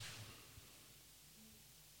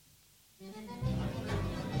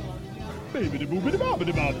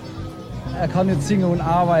Er kann nicht singen und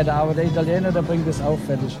arbeiten, aber der Italiener, der bringt das auch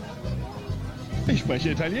fertig. Ich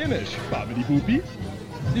spreche Italienisch. Babidi-Bubi.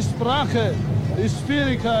 Die Sprache ist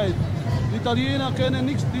Schwierigkeit. Die Italiener kennen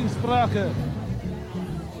nicht die Sprache.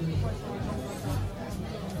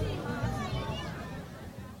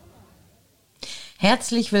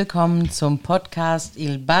 Herzlich willkommen zum Podcast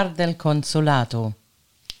Il Bar del Consolato.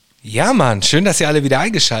 Ja, Mann, schön, dass ihr alle wieder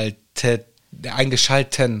eingeschalten,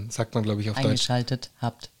 sagt man, glaube ich, auf Deutsch. Eingeschaltet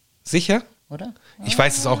habt. Sicher? Oder? Ich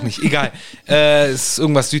weiß es auch nicht, egal. Es ist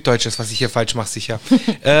irgendwas Süddeutsches, was ich hier falsch mache, sicher.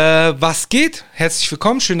 Was geht? Herzlich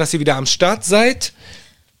willkommen, schön, dass ihr wieder am Start seid.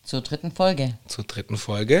 Zur dritten Folge. Zur dritten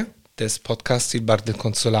Folge des Podcasts Il Bar del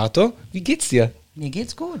Consolato. Wie geht's dir? Mir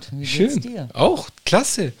geht's gut. Wie Schön. geht's dir? Auch,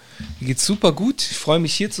 klasse. Mir geht's super gut. Ich freue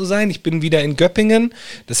mich, hier zu sein. Ich bin wieder in Göppingen.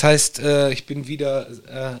 Das heißt, ich bin wieder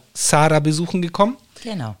Sarah besuchen gekommen.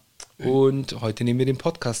 Genau. Und heute nehmen wir den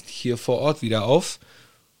Podcast hier vor Ort wieder auf.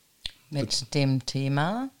 Mit dem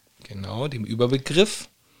Thema Genau, dem Überbegriff.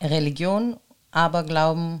 Religion,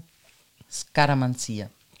 Aberglauben, Scaramanzia.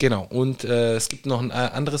 Genau, und es gibt noch ein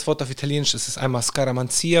anderes Wort auf Italienisch. Das ist einmal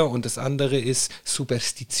Scaramanzia und das andere ist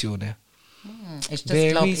Superstizione. Ist das,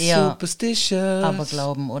 glaube ich, eher superstitious.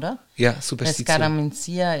 Aberglauben, oder? Ja, Superstition.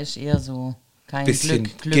 Scaramanzia ist eher so kein Bisschen,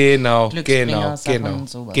 Glück, genau, Glücksbringer-Sachen genau, und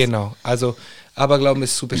sowas. genau. Also Aberglauben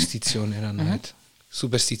ist Superstition dann halt.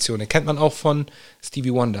 Superstition. Kennt man auch von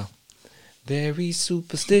Stevie Wonder. Very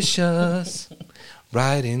superstitious,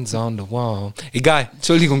 writings on the wall. Egal,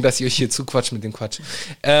 Entschuldigung, dass ich euch hier zuquatscht mit dem Quatsch.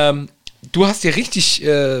 Du hast dir richtig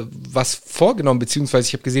was vorgenommen, beziehungsweise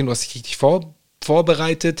ich habe gesehen, du hast dich richtig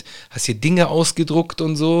vorbereitet, hast hier Dinge ausgedruckt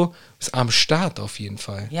und so. Bist am Start auf jeden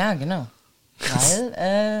Fall. Ja, genau.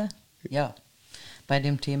 Weil, bei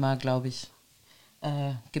dem Thema, glaube ich,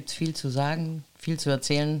 gibt es viel zu sagen, viel zu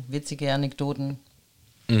erzählen, witzige Anekdoten.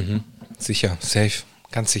 Sicher, safe,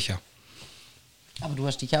 ganz sicher. Aber du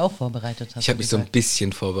hast dich ja auch vorbereitet. Ich habe mich so ein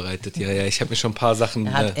bisschen vorbereitet, ja. Ich habe mir schon ein paar Sachen...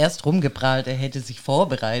 Er hat erst rumgeprahlt, er hätte sich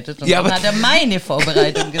vorbereitet und Ja, dann aber- hat er meine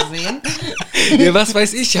Vorbereitung gesehen. Ja, was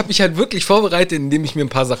weiß ich habe mich halt wirklich vorbereitet, indem ich mir ein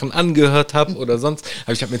paar Sachen angehört habe oder sonst.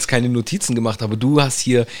 Aber ich habe mir jetzt keine Notizen gemacht, aber du hast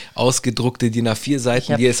hier ausgedruckte DIN A4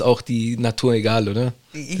 Seiten, dir ist auch die Natur egal, oder?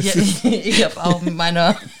 Ich habe auch mit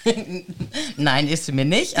meiner... Nein, ist sie mir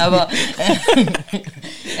nicht, aber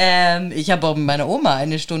ich habe auch mit meiner Oma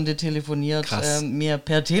eine Stunde telefoniert, Krass. mir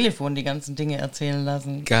per Telefon die ganzen Dinge erzählen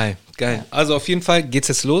lassen. Geil. Also auf jeden Fall geht's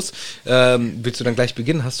jetzt los. Willst du dann gleich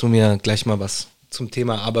beginnen? Hast du mir gleich mal was zum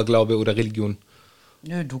Thema Aberglaube oder Religion?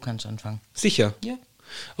 Nö, du kannst anfangen. Sicher? Ja.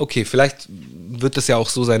 Okay, vielleicht wird es ja auch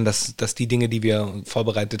so sein, dass die Dinge, die wir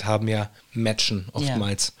vorbereitet haben, ja matchen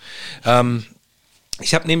oftmals.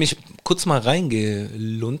 Ich habe nämlich kurz mal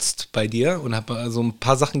reingelunzt bei dir und habe so ein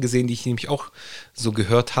paar Sachen gesehen, die ich nämlich auch so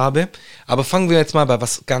gehört habe. Aber fangen wir jetzt mal bei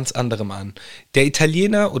was ganz anderem an. Der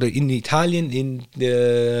Italiener oder in Italien,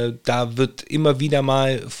 da wird immer wieder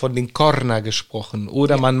mal von den Corna gesprochen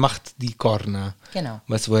oder man macht die Corna. Genau.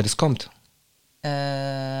 Weißt du, woher das kommt?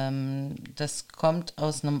 Das kommt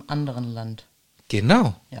aus einem anderen Land.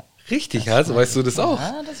 Genau. Ja. Richtig, Das also weiß weißt du ich. das auch?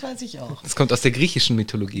 Ja, das weiß ich auch. Das kommt aus der griechischen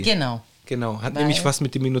Mythologie. Genau, Hat Weil- nämlich was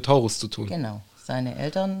mit dem Minotaurus zu tun. genau. Seine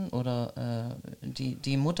Eltern oder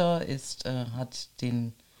die Mutter hat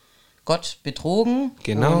den Gott betrogen.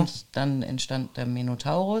 Genau. Und dann entstand der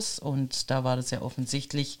Minotaurus und da war das ja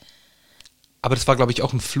offensichtlich. Aber das war, glaube ich,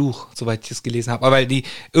 auch ein Fluch, soweit ich es gelesen habe. Aber weil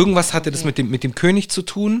irgendwas hatte das mit dem König zu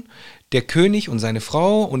tun. Der König und seine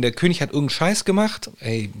Frau und der König hat irgendeinen Scheiß gemacht.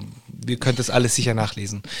 Ey, wir können das alles sicher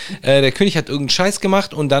nachlesen. Der König hat irgendeinen Scheiß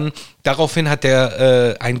gemacht und dann daraufhin hat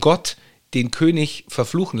ein Gott den König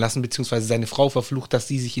verfluchen lassen, beziehungsweise seine Frau verflucht, dass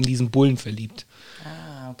sie sich in diesen Bullen verliebt.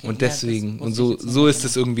 Okay, Und ja, deswegen, das und wusste ich jetzt so nicht ist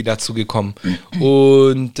es irgendwie dazu gekommen.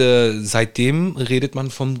 Und seitdem redet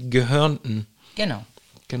man vom Gehörnten. Genau.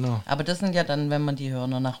 Genau. Aber das sind ja dann, wenn man die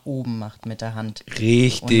Hörner nach oben macht mit der Hand.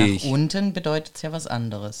 Richtig. Und nach unten bedeutet es ja was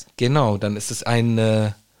anderes. Genau, dann ist es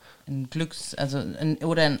ein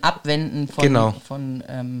Oder ein Abwenden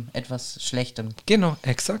von etwas Schlechtem. Genau,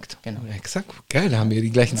 exakt. Genau. Exakt. Geil, da haben wir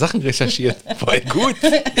die gleichen Sachen recherchiert. Voll gut.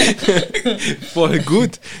 Voll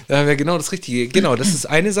gut. Da haben wir genau das Richtige. Genau, das ist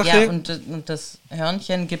eine Sache. Ja, und das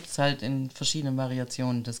Hörnchen gibt es halt in verschiedenen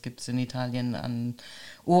Variationen. Das gibt es in Italien an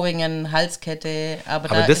Ohrringen, Halskette. Aber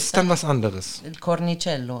das ist dann was anderes.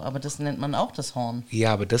 Cornicello, aber das nennt man auch das Horn.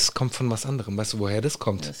 Ja, aber das kommt von was anderem. Weißt du, woher das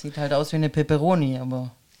kommt? Das sieht halt aus wie eine Peperoni,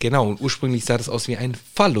 aber... Genau, und ursprünglich sah das aus wie ein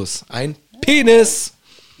Phallus, ein Penis.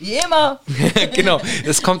 Immer. Genau,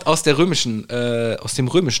 das kommt aus der römische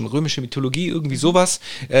Mythologie, irgendwie sowas.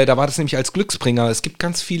 Da war das nämlich als Glücksbringer. Es gibt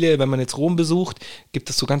ganz viele, wenn man jetzt Rom besucht, gibt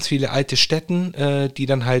es so ganz viele alte Stätten, die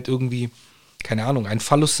dann halt irgendwie, keine Ahnung, ein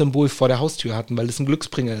Phallus-Symbol vor der Haustür hatten, weil das ein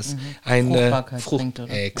Glücksbringer ist. Fruchtbarkeit bringt,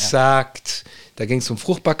 oder? Exakt. Da ging es um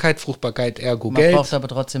Fruchtbarkeit ergo Man Geld. braucht aber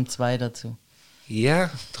trotzdem 2 dazu. Ja,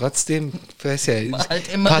 trotzdem, weiß ja, War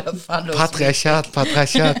halt immer der Phallus. Patriarchat,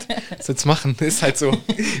 was soll's machen, ist halt so,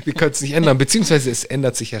 wir können es nicht ändern, beziehungsweise es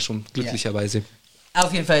ändert sich ja schon, glücklicherweise.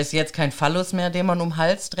 Auf jeden Fall ist jetzt kein Phallus mehr, den man um den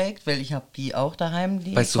Hals trägt, weil ich habe die auch daheim,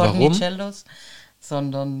 die Weißt du warum? Cornicellos,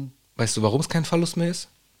 sondern Weißt du, warum es kein Phallus mehr ist?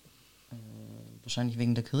 wahrscheinlich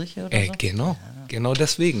wegen der Kirche oder so. Genau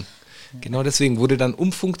deswegen. Genau deswegen wurde dann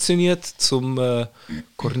umfunktioniert zum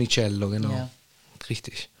Cornicello, genau. Ja.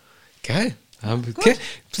 Richtig. Geil. Okay.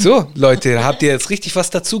 So, Leute, da habt ihr jetzt richtig was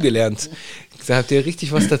dazugelernt.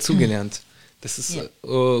 Das ist,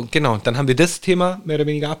 genau, dann haben wir das Thema mehr oder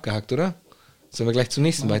weniger abgehakt, oder? Sollen wir gleich zum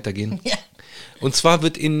nächsten weitergehen? Ja. Und zwar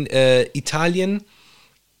wird in Italien,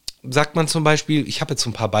 sagt man zum Beispiel, ich habe jetzt so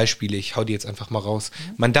ein paar Beispiele, ich hau die jetzt einfach mal raus.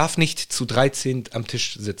 Man darf nicht zu 13 am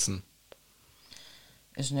Tisch sitzen.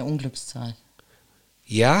 Ist eine Unglückszahl.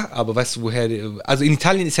 Ja, aber weißt du, also in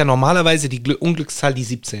Italien ist ja normalerweise die Unglückszahl die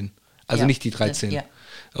 17. Also Ja, nicht die 13. ja.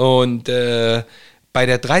 Und bei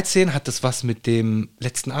der 13 hat das was mit dem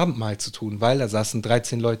letzten Abendmahl zu tun, weil da saßen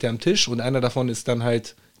 13 Leute am Tisch und einer davon ist dann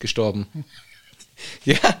halt gestorben.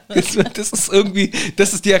 Ja, das ist irgendwie,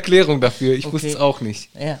 das ist die Erklärung dafür. Ich wusste es auch nicht.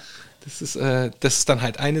 Ja. Das ist dann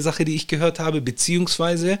halt eine Sache, die ich gehört habe,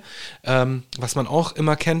 beziehungsweise, was man auch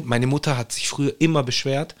immer kennt, meine Mutter hat sich früher immer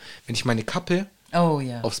beschwert, wenn ich meine Kappe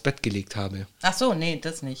aufs Bett gelegt habe. Ach so, nee,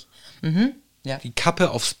 das nicht. Mhm. Ja. Die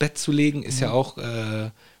Kappe aufs Bett zu legen, ist ja auch,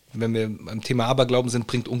 wenn wir beim Thema Aberglauben sind,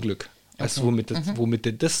 bringt Unglück. Weißt du,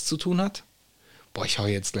 womit das zu tun hat? Boah, ich hau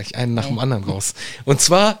jetzt gleich einen nach dem anderen raus. Und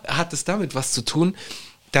zwar hat es damit was zu tun,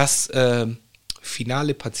 dass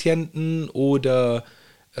finale Patienten oder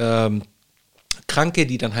Kranke,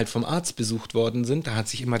 die dann halt vom Arzt besucht worden sind, da hat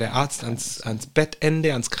sich immer der Arzt ans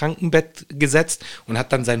Bettende, ans Krankenbett gesetzt und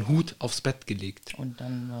hat dann seinen Hut aufs Bett gelegt. Und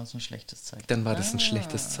dann war es ein schlechtes Zeichen. Dann war das ein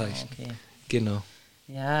schlechtes Zeichen. Okay. Genau.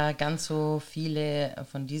 Ja, ganz so viele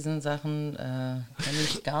von diesen Sachen kenne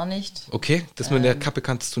ich gar nicht. Okay, das mit der Kappe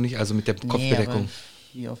kannst du nicht, also mit der Kopfbedeckung. Aber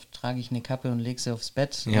wie oft trage ich eine Kappe und lege sie aufs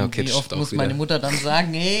Bett? Ja, okay, und wie das oft stimmt auch muss wieder. meine Mutter dann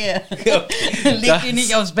sagen, nee, leg die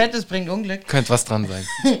nicht aufs Bett, das bringt Unglück. Könnte was dran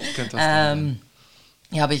sein.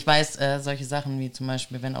 Ja, aber ich weiß, solche Sachen wie zum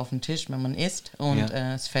Beispiel, wenn auf dem Tisch, wenn man isst und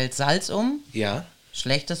es fällt Salz um, Ja,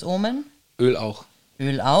 schlechtes Omen. Öl auch.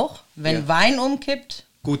 Öl auch. Wenn Wein umkippt,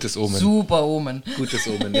 Gutes Omen. super Omen. Gutes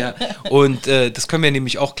Omen, ja. Und das können wir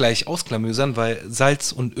nämlich auch gleich ausklamüsern, weil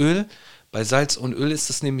Salz und Öl, bei Salz und Öl ist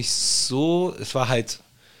es nämlich so, es war halt,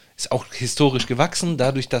 ist auch historisch gewachsen,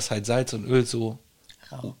 dadurch, dass halt Salz und Öl so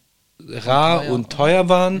rar und teuer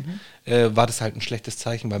waren, war das halt ein schlechtes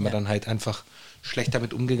Zeichen, weil man dann halt einfach schlecht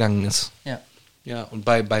damit umgegangen ist. Ja. Ja, und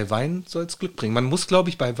bei Wein soll es Glück bringen. Man muss, glaube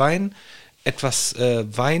ich, bei Wein etwas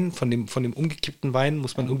Wein, von dem umgekippten Wein,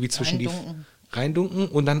 muss man irgendwie zwischen reindunken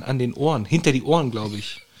und dann an den Ohren, hinter die Ohren, glaube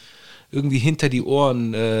ich. Irgendwie hinter die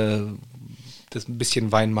Ohren das ein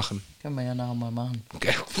bisschen Wein machen. Können wir ja nachher mal machen.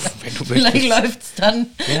 Wenn du Vielleicht möchtest. läuft's dann.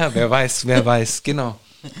 Ja, wer weiß, genau.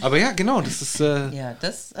 Aber ja, genau, das ist... Ja,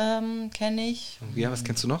 das kenne ich. Ja, was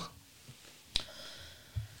kennst du noch?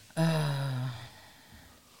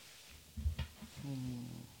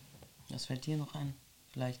 Was fällt dir noch ein?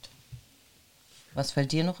 Vielleicht. Was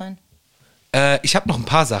fällt dir noch ein? Ich habe noch ein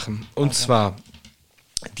paar Sachen. Und zwar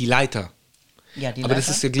die Leiter. Ja, die Aber Leiter.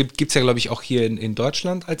 das gibt es ja, glaube ich, auch hier in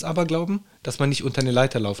Deutschland als Aberglauben, dass man nicht unter eine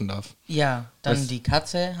Leiter laufen darf. Ja, dann Was? die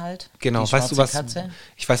Katze halt. Genau, die weißt du was? Katze.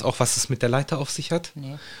 Ich weiß auch, was es mit der Leiter auf sich hat.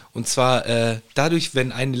 Nee. Und zwar dadurch,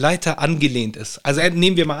 wenn eine Leiter angelehnt ist. Also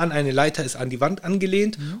nehmen wir mal an, eine Leiter ist an die Wand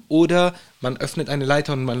angelehnt oder man öffnet eine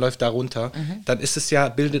Leiter und man läuft da runter. Dann ist es ja,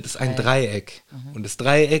 bildet es ein Dreieck. Und das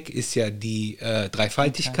Dreieck ist ja die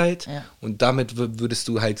Dreifaltigkeit. Ja. Und damit würdest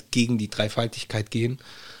du halt gegen die Dreifaltigkeit gehen.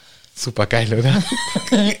 Super geil, oder?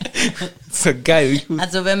 So geil. Wie gut.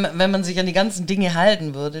 Also wenn man sich an die ganzen Dinge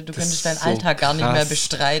halten würde, du könntest deinen so Alltag gar nicht mehr krass.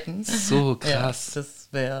 bestreiten. So krass. Ja, das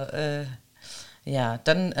wäre, ja,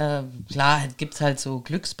 dann, klar, gibt es halt so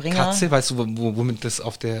Glücksbringer. Katze, weißt du, womit das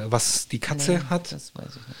was die Katze hat? Das weiß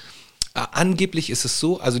ich nicht. Angeblich ist es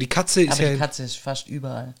so, also die Katze ist Aber ja die Katze ist fast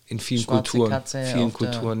überall. in vielen Schwarze Kulturen. Katze Vielen auf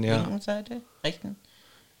Kulturen, der ja. linken Seite, rechten?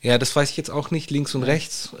 Ja, das weiß ich jetzt auch nicht, links und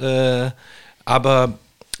rechts. Aber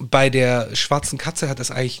bei der schwarzen Katze hat das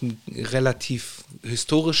eigentlich einen relativ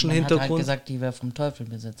historischen Man hat Hintergrund. halt gesagt, die wäre vom Teufel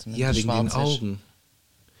besetzt. wenn Ja, die wegen den schwarz ist. Augen.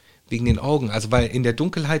 Wegen den Augen. Also weil in der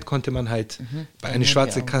Dunkelheit konnte man halt bei einer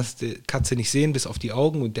schwarzen Katze nicht sehen, bis auf die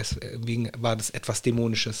Augen und deswegen war das etwas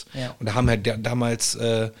Dämonisches. Ja. Und da haben halt damals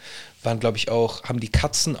waren, glaube ich, haben die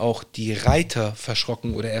Katzen auch die Reiter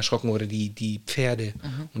erschrocken oder die Pferde.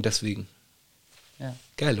 Und deswegen. Ja.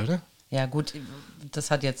 Geil, oder? Ja gut,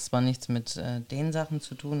 das hat jetzt zwar nichts mit den Sachen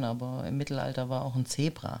zu tun, aber im Mittelalter war auch ein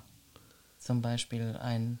Zebra zum Beispiel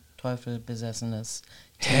ein teufelbesessenes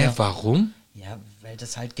Tier. Hä, warum? Ja, weil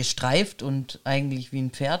das halt gestreift und eigentlich wie ein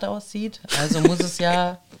Pferd aussieht. Also muss es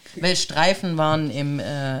ja, weil Streifen waren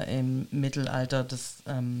im Mittelalter, das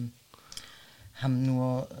haben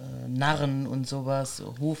nur Narren und sowas,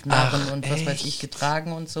 Hofnarren und was weiß ich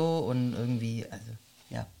getragen und so und irgendwie, also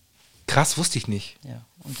ja. Krass, wusste ich nicht. Ja,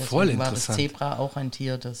 und Voll deswegen war das interessant. Zebra auch ein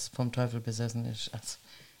Tier, das vom Teufel besessen ist. Also,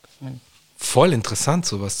 Voll interessant,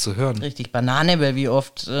 sowas zu hören. richtig Banane, weil wie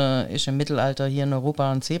oft ist im Mittelalter hier in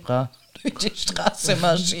Europa ein Zebra durch die Straße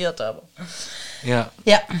marschiert, aber. Ja.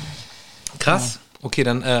 Ja. Krass. Okay,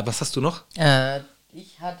 dann, was hast du noch?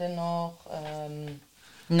 Ich hatte noch,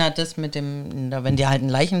 das mit dem, wenn dir halt ein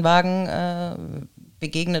Leichenwagen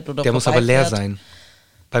begegnet oder Der muss aber leer vorbeifährt. sein.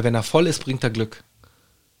 Weil wenn er voll ist, bringt er Glück.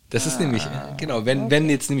 Das ist nämlich, genau, wenn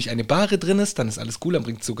jetzt nämlich eine Bahre drin ist, dann ist alles cool, dann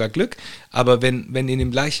bringt es sogar Glück. Aber wenn in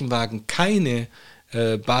dem Leichenwagen keine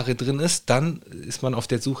Bahre drin ist, dann ist man auf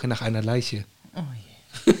der Suche nach einer Leiche. Oh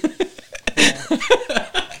je.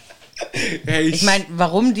 Hey, Ich meine,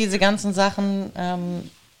 warum diese ganzen Sachen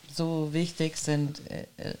so wichtig sind,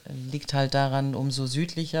 liegt halt daran, umso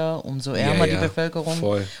südlicher, umso ärmer die Bevölkerung,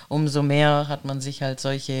 voll. umso mehr hat man sich halt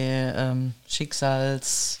solche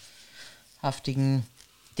schicksalshaftigen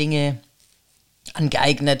Dinge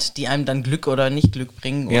angeeignet, die einem dann Glück oder nicht Glück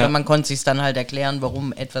bringen. Oder man konnte sich dann halt erklären,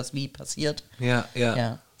 warum etwas wie passiert. Ja.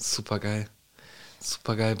 Super geil.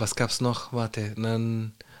 Super geil. Was gab's noch? Warte,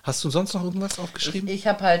 dann hast du sonst noch irgendwas aufgeschrieben? Ich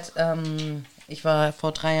habe halt, ich war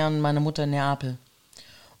vor 3 Jahren mit meiner Mutter in Neapel.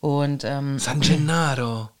 Und San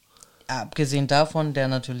Gennaro. abgesehen davon, der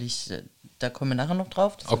natürlich, da kommen wir nachher noch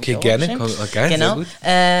drauf. Das Okay, hab ich auch gerne. aufgeschrieben. Geil, genau.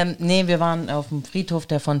 sehr gut. Nee, wir waren auf dem Friedhof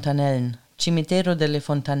der Fontanellen. Cimitero delle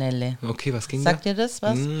Fontanelle. Okay, was ging Sagt da? ihr das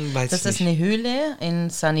was? Weiß das ich ist nicht. eine Höhle in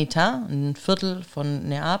Sanità, ein Viertel von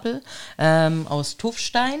Neapel, aus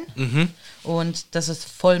Tuffstein. Und das ist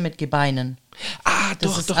voll mit Gebeinen.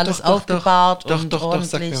 Das ist alles aufgebahrt und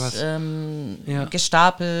ordentlich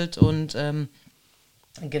gestapelt und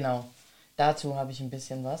genau. Dazu habe ich ein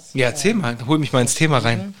bisschen was. Ja, erzähl mal, hol mich mal ins Thema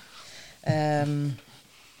rein. Warte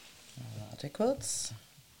kurz.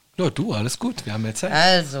 Ja, du, alles gut, wir haben ja Zeit.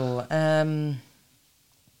 Also,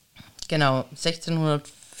 genau,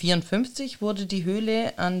 1654 wurde die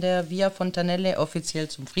Höhle an der Via Fontanelle offiziell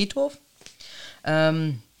zum Friedhof.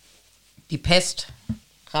 Die Pest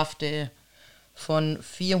raffte von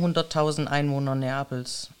 400.000 Einwohnern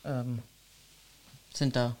Neapels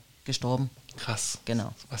sind da gestorben. Krass.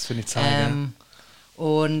 Genau. Was für eine Zahl,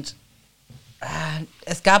 Und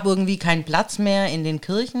es gab irgendwie keinen Platz mehr in den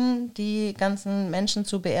Kirchen, die ganzen Menschen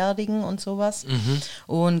zu beerdigen und sowas.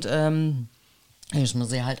 Und ist man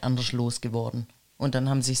sehr halt anders losgeworden. Und dann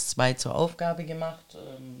haben sich 2 zur Aufgabe gemacht,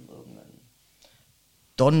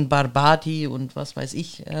 Don Barbati und was weiß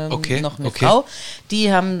ich, noch eine Frau.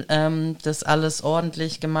 Die haben das alles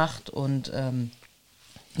ordentlich gemacht und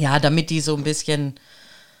damit die so ein bisschen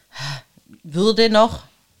Würde noch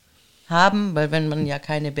haben, weil wenn man ja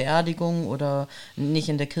keine Beerdigung oder nicht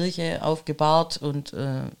in der Kirche aufgebahrt und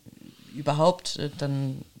überhaupt,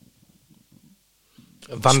 dann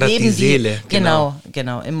wandert schweben die Seele. Genau,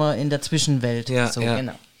 immer in der Zwischenwelt. Ja, ja.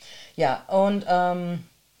 Genau. Ja, und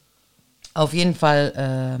auf jeden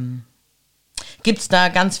Fall gibt es da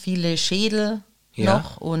ganz viele Schädel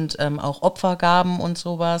noch und auch Opfergaben und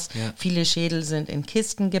sowas. Ja. Viele Schädel sind in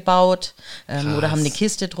Kisten gebaut oder haben eine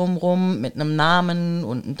Kiste drumrum mit einem Namen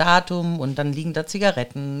und einem Datum und dann liegen da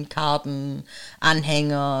Zigaretten, Karten,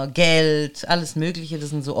 Anhänger, Geld, alles Mögliche.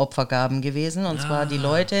 Das sind so Opfergaben gewesen. Und zwar die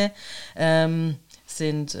Leute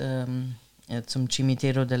sind zum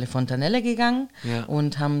Cimitero delle Fontanelle gegangen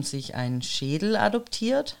und haben sich einen Schädel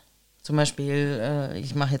adoptiert. Zum Beispiel,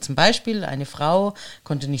 ich mache jetzt ein Beispiel, eine Frau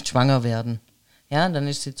konnte nicht schwanger werden. Ja, dann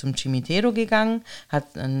ist sie zum Cimitero gegangen,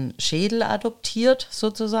 hat einen Schädel adoptiert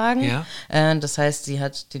sozusagen. Ja. Das heißt, sie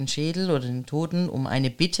hat den Schädel oder den Toten um eine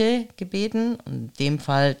Bitte gebeten, in dem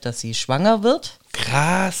Fall, dass sie schwanger wird.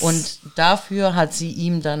 Krass. Und dafür hat sie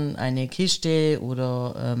ihm dann eine Kiste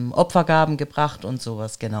oder Opfergaben gebracht und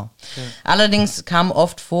sowas, genau. Ja. Allerdings kam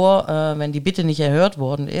oft vor, wenn die Bitte nicht erhört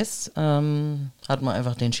worden ist, hat man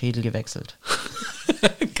einfach den Schädel gewechselt.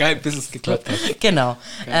 Geil, bis es geklappt hat. Genau.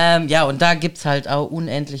 Ja, und da gibt es halt auch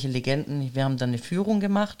unendliche Legenden. Wir haben dann eine Führung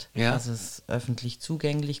gemacht. Ja. Das ist öffentlich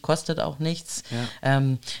zugänglich, kostet auch nichts. Ja.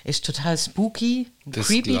 Ist total spooky, Das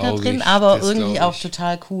creepy da glaub drin, ich, aber das irgendwie glaub auch ich.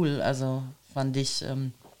 total cool. Also fand ich,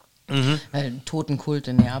 weil Totenkult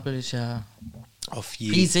in Neapel ist ja Auf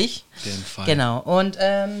jeden riesig. Fall. Genau. Und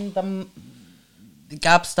dann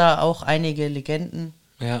gab es da auch einige Legenden.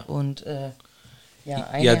 Ja. Und ja, Ja,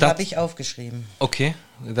 eine das- habe ich aufgeschrieben. Okay,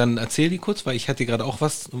 dann erzähl die kurz, weil ich hatte gerade auch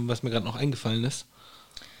was mir gerade noch eingefallen ist.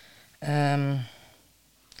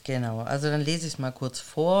 Genau, also dann lese ich es mal kurz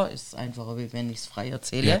vor. Ist einfacher, wie wenn ich es frei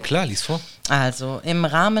erzähle. Ja, klar, lies vor. Also, im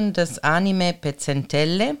Rahmen des Anime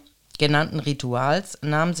Pezzentelle genannten Rituals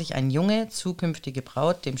nahm sich ein Junge, zukünftige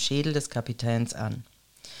Braut, dem Schädel des Kapitäns an,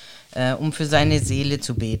 um für seine Seele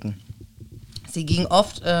zu beten. Sie ging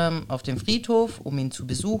oft auf den Friedhof, um ihn zu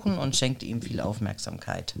besuchen und schenkte ihm viel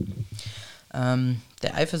Aufmerksamkeit.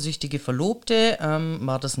 Der eifersüchtige Verlobte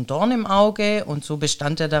war das ein Dorn im Auge und so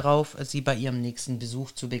bestand er darauf, sie bei ihrem nächsten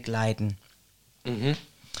Besuch zu begleiten.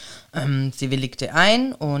 Sie willigte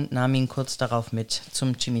ein und nahm ihn kurz darauf mit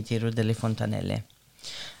zum Cimitero delle Fontanelle.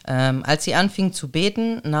 Als sie anfing zu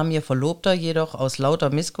beten, nahm ihr Verlobter jedoch aus lauter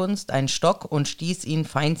Missgunst einen Stock und stieß ihn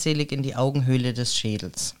feindselig in die Augenhöhle des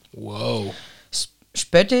Schädels. Wow.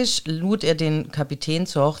 Spöttisch lud er den Kapitän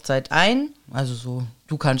zur Hochzeit ein, also so,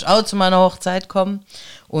 du kannst auch zu meiner Hochzeit kommen,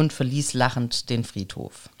 und verließ lachend den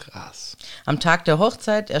Friedhof. Krass. Am Tag der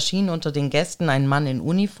Hochzeit erschien unter den Gästen ein Mann in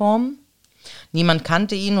Uniform. Niemand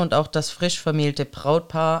kannte ihn und auch das frisch vermählte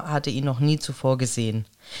Brautpaar hatte ihn noch nie zuvor gesehen.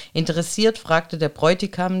 Interessiert fragte der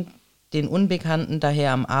Bräutigam den Unbekannten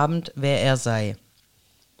daher am Abend, wer er sei.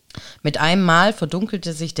 Mit einem Mal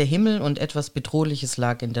verdunkelte sich der Himmel und etwas Bedrohliches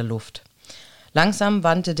lag in der Luft. Langsam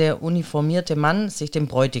wandte der uniformierte Mann sich dem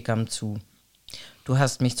Bräutigam zu. »Du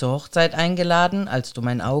hast mich zur Hochzeit eingeladen, als du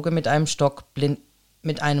mein Auge mit einem Stock blind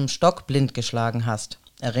geschlagen hast.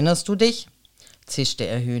 Erinnerst du dich?« zischte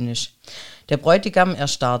er höhnisch. Der Bräutigam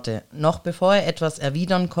erstarrte. Noch bevor er etwas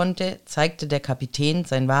erwidern konnte, zeigte der Kapitän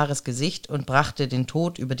sein wahres Gesicht und brachte den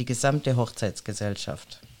Tod über die gesamte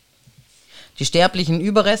Hochzeitsgesellschaft. Die sterblichen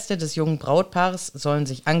Überreste des jungen Brautpaares sollen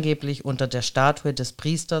sich angeblich unter der Statue des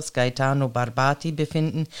Priesters Gaetano Barbati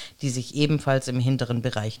befinden, die sich ebenfalls im hinteren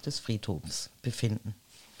Bereich des Friedhofs befinden.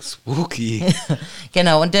 Spooky.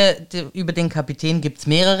 Genau, und über den Kapitän gibt es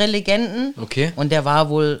mehrere Legenden. Okay. Und der war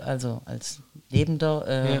wohl, also als Lebender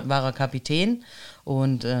Ja. war er Kapitän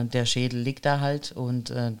und der Schädel liegt da halt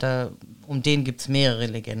und um den gibt es mehrere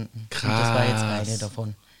Legenden. Krass. Und das war jetzt eine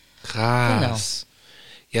davon. Krass.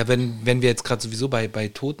 Ja, wenn wir jetzt gerade sowieso bei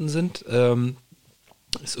Toten sind,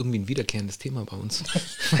 ist irgendwie ein wiederkehrendes Thema bei uns.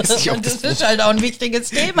 Weiß nicht, ob Das ist halt auch ein wichtiges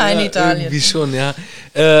Thema in Italien. Irgendwie schon, ja.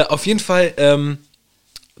 Auf jeden Fall,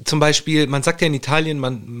 zum Beispiel, man sagt ja in Italien,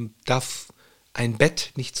 man darf ein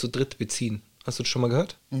Bett nicht zu dritt beziehen. Hast du das schon mal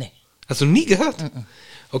gehört? Nee, Hast du nie gehört?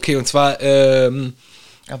 Okay, und zwar,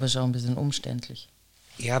 aber ist auch ein bisschen umständlich.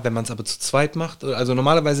 ja, wenn man es aber zu zweit macht, also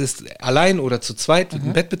normalerweise ist allein oder zu zweit wird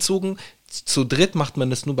ein Bett bezogen, zu dritt macht man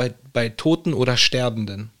das nur bei Toten oder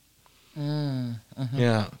Sterbenden.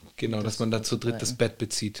 Ja, genau, dass man da zu dritt das Bett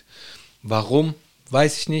bezieht. Warum,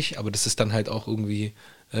 weiß ich nicht, aber das ist dann halt auch irgendwie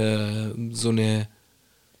so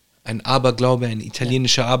ein Aberglaube, ein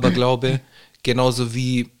italienischer Aberglaube, genauso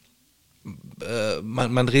wie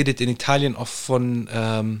man redet in Italien oft von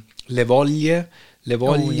Le Voglie. Le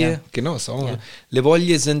Voglie, Oh, ja. genau, ist auch Ja. Le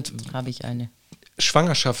Voglie sind Habe ich eine.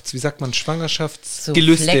 wie sagt man, So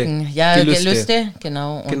Gelüste. Flecken. Ja, Gelüste,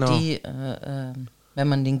 genau. Und Genau. die, wenn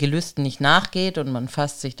man den Gelüsten nicht nachgeht und man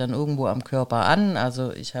fasst sich dann irgendwo am Körper an,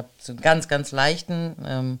 also ich habe so einen ganz, ganz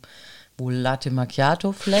leichten, wohl Latte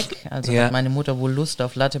Macchiato Fleck, also Ja. hat meine Mutter wohl Lust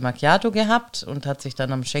auf Latte Macchiato gehabt und hat sich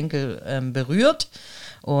dann am Schenkel berührt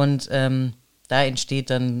und da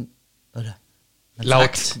entsteht dann, oder man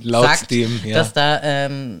Laut dem, ja. dass da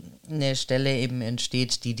eine Stelle eben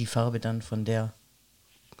entsteht, die Farbe dann von der.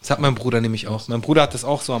 Das hat mein Bruder nämlich auch. Mein Bruder hat das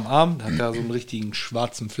auch so am Arm, da hat er so einen richtigen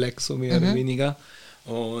schwarzen Fleck, so mehr oder weniger.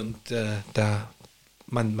 Und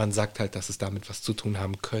man sagt halt, dass es damit was zu tun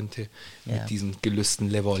haben könnte, Ja. mit diesen Gelüsten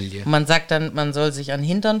Le Voglie. Man sagt dann, man soll sich an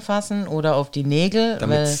Hintern fassen oder auf die Nägel,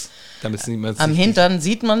 weil Damit niemand am sich Hintern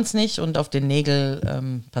sieht man es nicht und auf den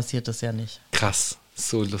Nägeln passiert das ja nicht. krass,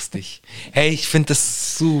 so lustig. Hey, ich finde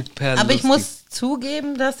das super Aber lustig. ich muss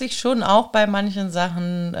zugeben, dass ich schon auch bei manchen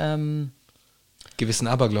Sachen, Gewissen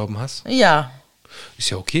Aberglauben hast. ja, Ist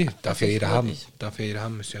ja okay, darf ja ist jeder haben. wirklich- Darf ja jeder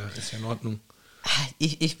haben, ist ja in Ordnung.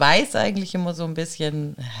 ich weiß eigentlich immer so ein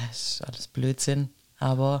bisschen, ist alles Blödsinn,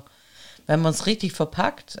 aber wenn man es richtig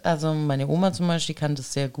verpackt, also meine Oma zum Beispiel kann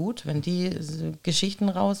das sehr gut, wenn die Geschichten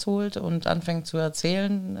rausholt und anfängt zu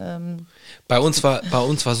erzählen. Bei uns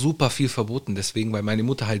war super viel verboten, deswegen, weil meine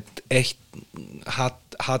Mutter halt echt hart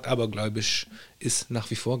abergläubisch ist, nach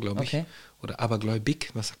wie vor, glaube ich. Okay. Oder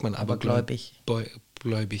abergläubig, was sagt man? Abergläubig.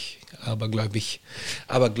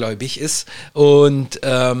 Abergläubig ist. Und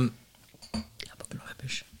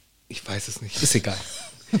Abergläubisch. ich weiß es nicht, ist egal.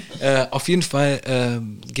 Auf jeden Fall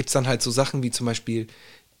gibt es dann halt so Sachen wie zum Beispiel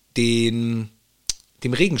dem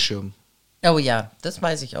Regenschirm. Oh ja, das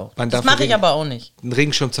weiß ich auch. Man Das darf mache ich aber auch nicht. Einen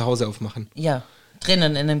Regenschirm zu Hause aufmachen. Ja,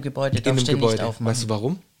 drinnen in einem Gebäude darfst du nicht aufmachen. Weißt du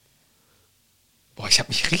warum? Boah, ich habe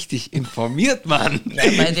mich richtig informiert, Mann. Ja,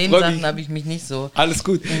 bei den Sachen habe ich mich nicht so. Alles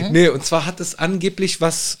gut. Nee, und zwar hat es angeblich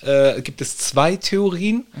gibt es zwei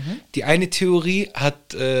Theorien. Die eine Theorie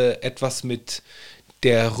hat etwas mit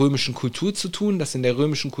der römischen Kultur zu tun, dass in der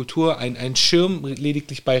römischen Kultur ein Schirm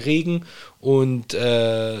lediglich bei Regen und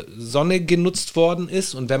Sonne genutzt worden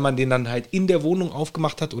ist, und wenn man den dann halt in der Wohnung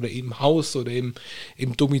aufgemacht hat oder im Haus oder im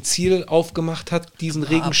Domizil aufgemacht hat, diesen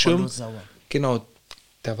Regenschirm, genau,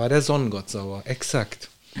 da war der Sonnengott sauer, exakt.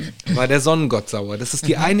 War der Sonnengott sauer. Das ist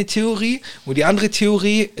die eine Theorie. Und die andere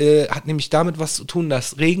Theorie hat nämlich damit was zu tun,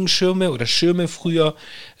 dass Regenschirme oder Schirme früher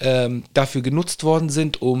dafür genutzt worden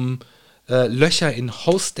sind, um Löcher in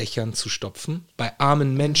Hausdächern zu stopfen bei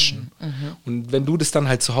armen Menschen. Und wenn du das dann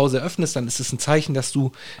halt zu Hause öffnest, dann ist es ein Zeichen, dass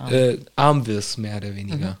du arm wirst, mehr oder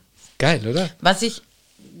weniger. Geil, oder?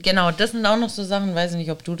 Genau, das sind auch noch so Sachen, weiß ich nicht,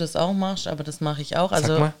 ob du das auch machst, aber das mache ich auch. Also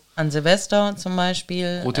Sag mal. an Silvester zum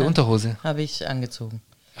Beispiel. Rote Unterhose. Habe ich angezogen.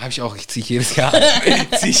 Habe ich auch, ich ziehe jedes Jahr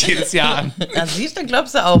an. Ja, siehst du,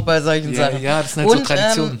 glaubst du auch bei solchen Sachen. Ja, das sind halt so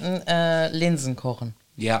Traditionen. Linsen kochen.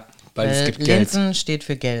 Ja, weil es gibt Geld. Linsen steht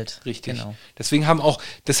für Geld. Richtig. Genau. Deswegen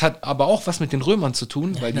das hat aber auch was mit den Römern zu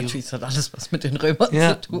tun. Ja, weil natürlich hat alles was mit den Römern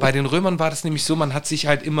zu tun. Bei den Römern war das nämlich so, man hat sich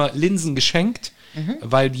halt immer Linsen geschenkt,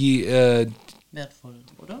 weil die wertvoll,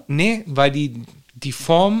 oder? Nee, weil die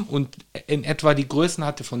Form und in etwa die Größen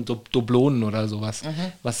hatte von Doblonen oder sowas,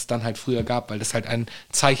 was es dann halt früher gab, weil das halt ein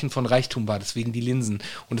Zeichen von Reichtum war, deswegen die Linsen.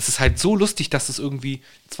 Und es ist halt so lustig, dass es irgendwie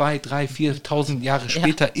 2.000, 3.000, 4.000 Jahre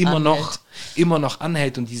später immer noch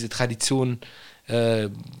anhält und diese Tradition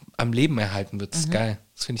am Leben erhalten wird. Das ist geil.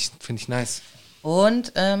 Das find ich nice.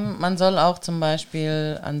 Und man soll auch zum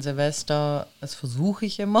Beispiel an Silvester, das versuche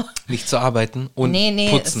ich immer. Nicht zu arbeiten und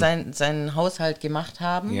putzen. Seinen Haushalt gemacht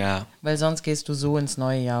haben. Ja. Weil sonst gehst du so ins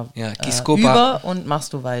neue Jahr über und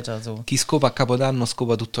machst du weiter so. Chi scopa Capodanno,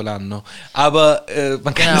 scopa tutto l'anno. Aber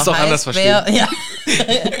man kann es auch anders verstehen.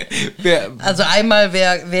 Also einmal,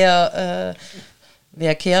 wer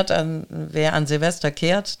an Silvester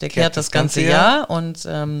kehrt, der kehrt das ganze Jahr. Und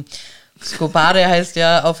Scopare heißt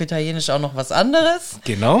ja auf Italienisch auch noch was anderes.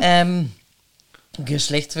 Genau.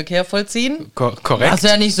 Geschlechtsverkehr vollziehen. Korrekt. Was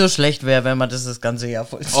ja nicht so schlecht wäre, wenn man das ganze Jahr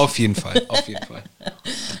vollzieht. Auf jeden Fall.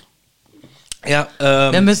 Ja,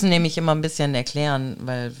 wir müssen nämlich immer ein bisschen erklären,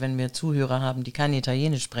 weil wenn wir Zuhörer haben, die kein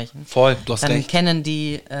Italienisch sprechen, voll, du hast dann recht. Kennen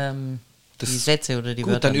die Sätze oder die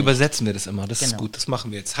Wörter. Gut, dann übersetzen wir das immer. Das ist gut, das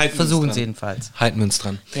machen wir jetzt. Versuchen sie jedenfalls. Halten wir uns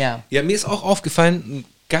dran. Ja, mir ist auch aufgefallen,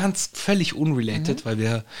 ganz völlig unrelated, weil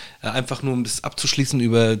wir einfach nur, um das abzuschließen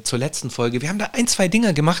zur letzten Folge, wir haben da ein, zwei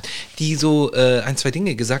Dinge gemacht, die so,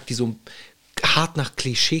 gesagt, die so hart nach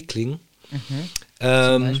Klischee klingen.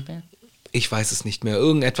 Zum Beispiel? Ich weiß es nicht mehr.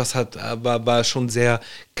 Irgendetwas war schon sehr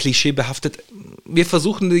klischeebehaftet. Wir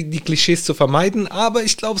versuchen, die Klischees zu vermeiden, aber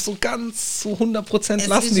ich glaube, so ganz zu 100%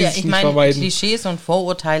 lassen die sich nicht vermeiden. Klischees und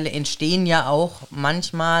Vorurteile entstehen ja auch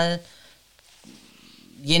manchmal,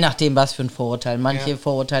 je nachdem, was für ein Vorurteil. Manche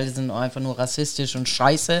Vorurteile sind einfach nur rassistisch und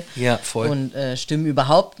scheiße. Ja, voll. Und stimmen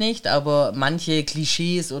überhaupt nicht. Aber manche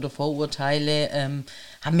Klischees oder Vorurteile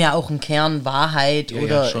haben ja auch einen Kern Wahrheit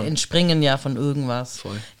oder entspringen ja von irgendwas.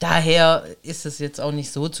 Voll. Daher ist es jetzt auch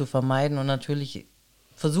nicht so zu vermeiden. Und natürlich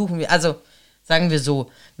versuchen wir, also sagen wir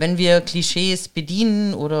so, wenn wir Klischees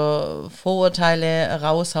bedienen oder Vorurteile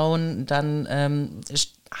raushauen, dann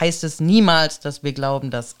heißt es niemals, dass wir glauben,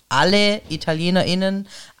 dass alle ItalienerInnen,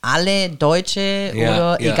 alle Deutsche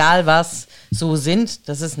oder egal was so sind.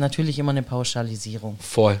 Das ist natürlich immer eine Pauschalisierung.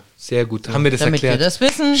 Voll, sehr gut. Haben wir das damit erklärt? Wir das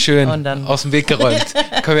wissen. Schön, und dann aus dem Weg geräumt.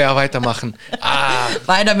 Können wir ja weitermachen.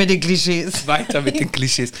 Weiter mit den Klischees. Weiter mit den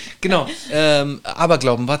Klischees. Genau.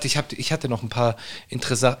 Aberglauben, warte, ich hatte noch ein paar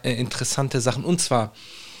interessante Sachen. Und zwar,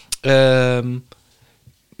 ich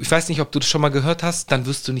weiß nicht, ob du das schon mal gehört hast, dann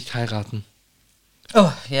wirst du nicht heiraten. Oh,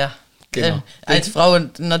 ja. Genau. Als Frau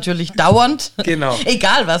natürlich dauernd. Genau.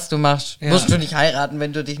 Egal, was du machst, musst du nicht heiraten,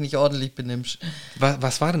 wenn du dich nicht ordentlich benimmst.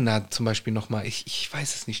 Was war denn da zum Beispiel nochmal? Ich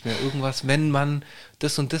weiß es nicht mehr. Irgendwas, wenn man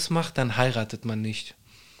das und das macht, dann heiratet man nicht.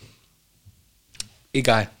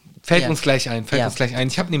 Egal. Fällt Ja. uns gleich ein. Ja.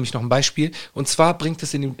 Ich habe nämlich noch ein Beispiel. Und zwar bringt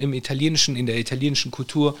es in der italienischen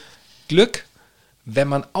Kultur Glück, wenn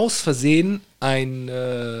man aus Versehen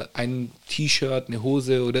ein T-Shirt, eine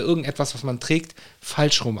Hose oder irgendetwas, was man trägt,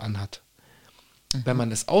 falsch rum anhat. Wenn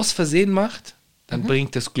man es aus Versehen macht, dann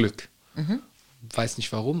bringt es Glück. Weiß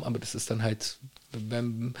nicht warum, aber das ist dann halt,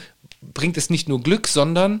 bringt es nicht nur Glück,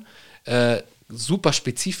 sondern super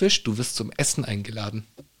spezifisch, du wirst zum Essen eingeladen.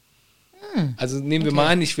 Also nehmen wir mal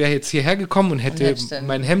an, ich wäre jetzt hierher gekommen und hätte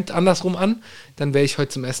mein Hemd andersrum an, dann wäre ich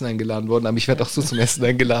heute zum Essen eingeladen worden, aber ich werde auch so zum Essen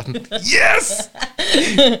eingeladen. Yes!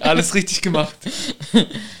 Alles richtig gemacht.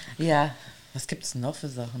 Ja, was gibt es noch für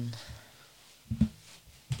Sachen?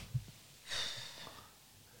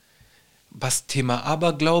 Was Thema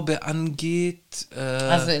Aberglaube angeht,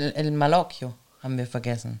 Also El Malocchio haben wir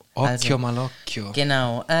vergessen. Occhio Also, Malocchio.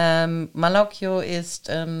 genau. Malocchio ist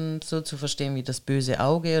so zu verstehen wie das böse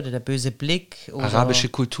Auge oder der böse Blick. Oder Arabische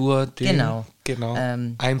Kultur, Genau.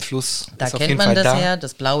 Einfluss Da ist auf kennt jeden man Fall das da. her,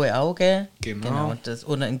 das blaue Auge. Genau. Das,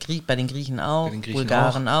 oder bei den Griechen auch, Bei den Griechen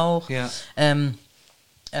Bulgaren auch. Ja.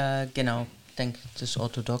 Genau, ich denke, das ist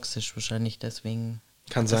orthodoxisch wahrscheinlich, deswegen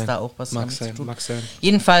Kann hat das sein. da auch was Mag damit sein, zu tun. mag sein.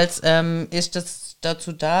 Jedenfalls ist das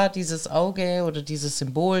dazu da, dieses Auge oder dieses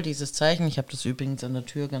Symbol, dieses Zeichen, ich habe das übrigens an der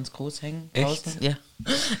Tür ganz groß hängen. Echt? Draußen,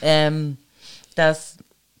 ja. Dass,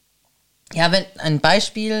 ja, wenn ein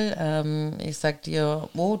Beispiel, ich sag dir,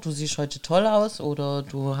 oh, du siehst heute toll aus oder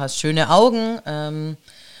du hast schöne Augen,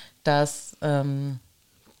 das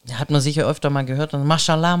hat man sicher öfter mal gehört, und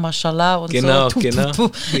Mashallah, Mashallah und Genau, so. genau.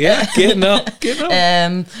 Ja, genau.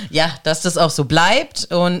 Ja, dass das auch so bleibt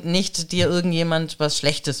und nicht dir irgendjemand was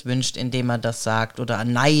Schlechtes wünscht, indem er das sagt oder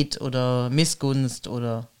Neid oder Missgunst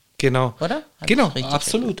oder Genau. Oder? Hab Genau, ich richtig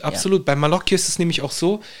absolut, erkannt? absolut. Bei Malocchio ist es nämlich auch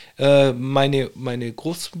so, meine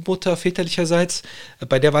Großmutter väterlicherseits,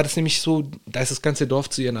 bei der war das nämlich so, da ist das ganze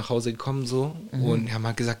Dorf zu ihr nach Hause gekommen so und haben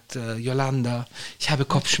mal gesagt, Yolanda, ich habe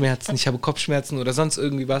Kopfschmerzen oder sonst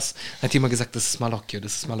irgendwie was. Dann hat die immer gesagt, das ist Malocchio.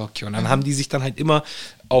 Und dann haben die sich dann halt immer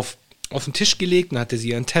auf den Tisch gelegt, dann hatte sie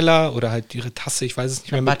ihren Teller oder halt ihre Tasse, ich weiß es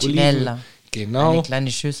nicht mehr, mit Bacinella. Oliven. Genau. Eine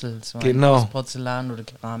kleine Schüssel, so Genau. aus Porzellan oder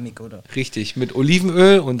Keramik oder. Richtig, mit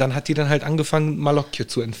Olivenöl und dann hat die dann halt angefangen, Malocchio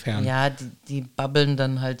zu entfernen. Ja, die babbeln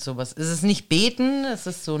dann halt sowas. Es ist nicht beten, es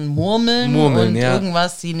ist so ein Murmeln, Murmeln, und ja.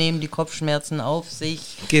 irgendwas, sie nehmen die Kopfschmerzen auf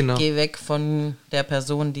sich. Genau. Geh weg von der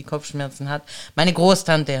Person, die Kopfschmerzen hat. Meine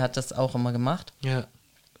Großtante hat das auch immer gemacht. Ja.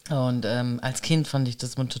 Und als Kind fand ich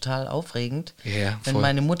das total aufregend. Ja, Wenn voll.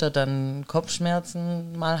 meine Mutter dann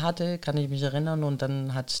Kopfschmerzen mal hatte, kann ich mich erinnern, und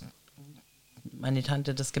dann hat meine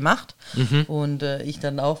Tante das gemacht und ich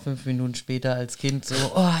dann auch 5 Minuten später als Kind so,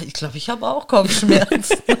 oh, ich glaube, ich habe auch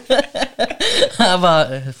Kopfschmerzen.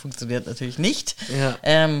 Aber funktioniert natürlich nicht.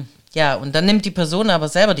 Ja. Ja, und dann nimmt die Person aber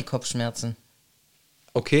selber die Kopfschmerzen.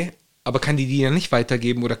 Okay, aber kann die ja nicht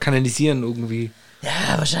weitergeben oder kanalisieren irgendwie?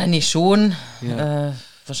 Ja, wahrscheinlich schon. Ja.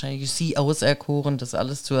 Wahrscheinlich ist sie auserkoren, das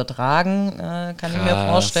alles zu ertragen, kann ich mir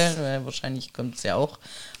Krass. vorstellen. Weil wahrscheinlich kommt es ja auch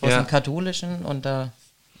aus Ja. dem Katholischen, und da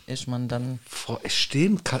ist man dann...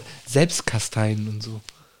 Stimmt, Selbstkasteien und so.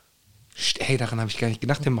 Hey, daran habe ich gar nicht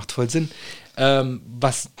gedacht, der macht voll Sinn.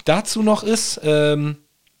 Was dazu noch ist,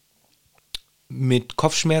 mit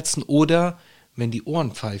Kopfschmerzen oder wenn die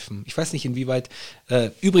Ohren pfeifen. Ich weiß nicht, inwieweit.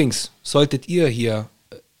 Übrigens, solltet ihr hier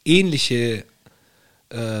ähnliche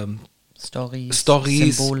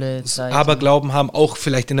Stories, Symbole, Aberglauben haben, auch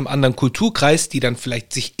vielleicht in einem anderen Kulturkreis, die dann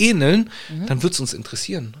vielleicht sich ähneln, dann wird es uns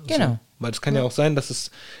interessieren. Genau. Weil es kann ja auch sein, dass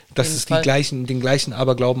es Fall. den gleichen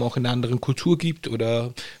Aberglauben auch in einer anderen Kultur gibt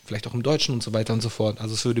oder vielleicht auch im Deutschen und so weiter und so fort.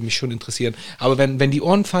 Also es würde mich schon interessieren. Aber wenn die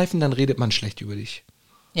Ohren pfeifen, dann redet man schlecht über dich.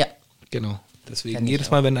 Ja. Genau. Deswegen Kenn ich jedes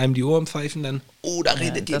auch. Mal, wenn einem die Ohren pfeifen, dann, da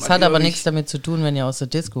redet jemand Das hat aber über nichts damit zu tun, wenn ihr aus der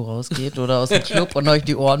Disco rausgeht oder aus dem Club und euch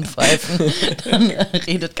die Ohren pfeifen. Dann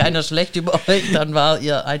redet keiner schlecht über euch, dann war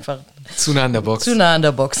ihr einfach mich. Zu nah an der Box. zu nah an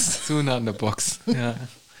der Box. Zu nah an der Box.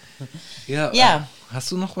 Ja. Ja.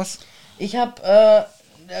 Hast du noch was? Ich habe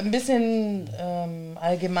ein bisschen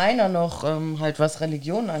allgemeiner noch, halt was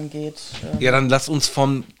Religion angeht. Ja, dann lass uns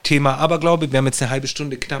vom Thema Aberglaube, wir haben jetzt eine halbe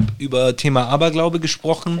Stunde knapp über Thema Aberglaube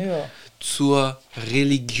gesprochen, Ja. zur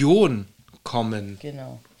Religion kommen.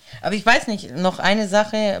 Genau. Aber ich weiß nicht, noch eine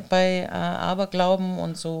Sache bei Aberglauben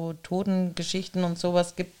und so Totengeschichten und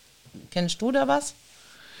sowas, kennst du da was?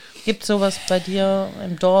 Gibt sowas bei dir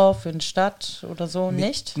im Dorf, in der Stadt oder so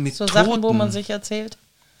nicht? mit So Sachen, wo Toten? man sich erzählt?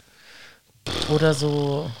 Oder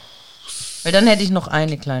so. Weil dann hätte ich noch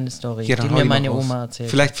eine kleine Story, Ja, dann die hau mir die mal meine raus. Oma erzählt.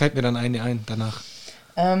 Vielleicht fällt mir dann eine ein danach.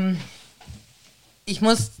 Ich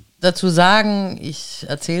muss dazu sagen, ich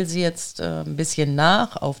erzähle sie jetzt ein bisschen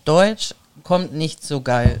nach auf Deutsch. kommt nicht so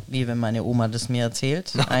geil, wie wenn meine Oma das mir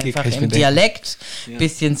erzählt. Okay, Einfach kann ich mir im denken. Dialekt,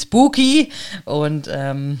 bisschen spooky und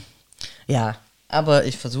ja, aber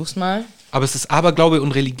ich versuch's mal. Aber ist es Aberglaube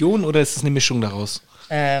und Religion oder ist es eine Mischung daraus?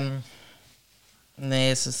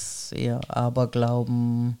 Nee, es ist eher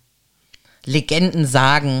Aberglauben, Legenden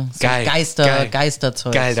sagen, so Geil, geil.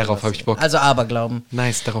 Geisterzeug. Geil, darauf sowas. habe ich Bock. Also Aberglauben.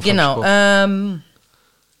 Nice, darauf Genau, habe ich Bock.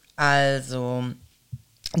 also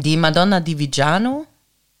die Madonna di Viggiano,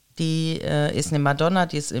 die ist eine Madonna,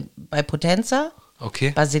 die ist bei Potenza,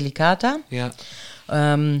 Okay. Basilicata. Ja.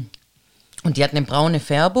 Und die hat eine braune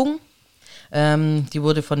Färbung. Die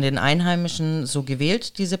wurde von den Einheimischen so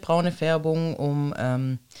gewählt, diese braune Färbung,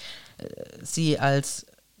 um sie als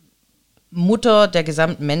Mutter der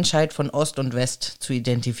gesamten Menschheit von Ost und West zu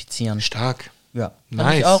identifizieren. Stark. Ja, Nice.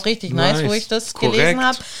 fand ich auch richtig nice, wo Nice. ich das Korrekt, gelesen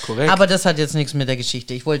habe. korrekt. Aber das hat jetzt nichts mit der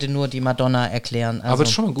Geschichte. Ich wollte nur die Madonna erklären. Also, Aber das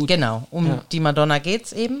ist schon mal gut. Genau, um Ja. die Madonna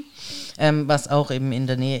geht's eben, was auch eben in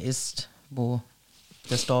der Nähe ist, wo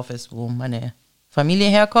das Dorf ist, wo meine Familie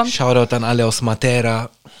herkommt. Shoutout an alle aus Matera.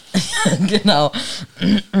 Genau.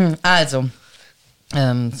 Also,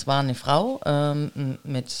 es war eine Frau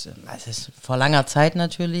vor langer Zeit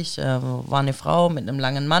natürlich, war eine Frau mit einem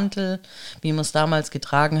langen Mantel, wie man es damals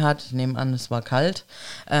getragen hat. Ich nehme an, es war kalt.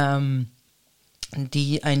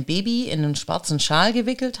 Die ein Baby in einen schwarzen Schal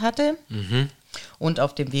gewickelt hatte und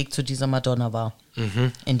auf dem Weg zu dieser Madonna war.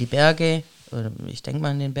 In die Berge, oder ich denke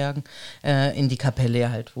mal in den Bergen, in die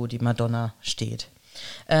Kapelle halt, wo die Madonna steht.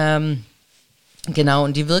 Genau,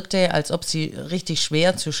 und die wirkte, als ob sie richtig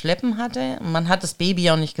schwer zu schleppen hatte. Man hat das Baby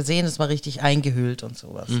auch nicht gesehen, es war richtig eingehüllt und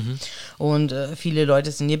sowas. Und viele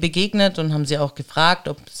Leute sind ihr begegnet und haben sie auch gefragt,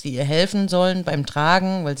 ob sie ihr helfen sollen beim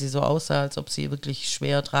Tragen, weil sie so aussah, als ob sie wirklich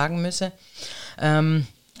schwer tragen müsse.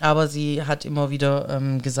 Aber sie hat immer wieder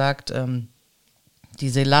gesagt,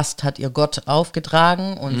 diese Last hat ihr Gott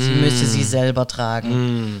aufgetragen und sie müsse sie selber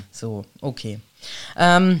tragen. So, okay.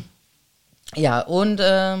 Ja, und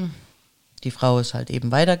die Frau ist halt eben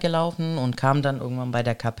weitergelaufen und kam dann irgendwann bei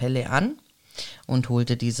der Kapelle an und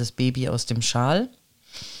holte dieses Baby aus dem Schal.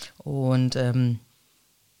 Und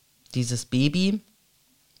dieses Baby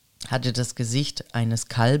hatte das Gesicht eines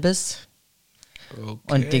Kalbes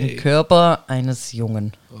und den Körper eines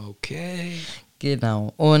Jungen. Okay.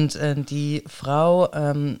 Genau. Und die Frau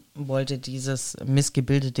wollte dieses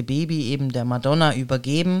missgebildete Baby eben der Madonna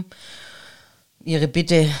übergeben, ihre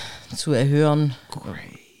Bitte zu erhören.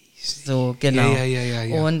 So, genau.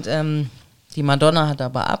 Ja. Und die Madonna hat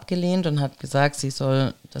aber abgelehnt und hat gesagt, sie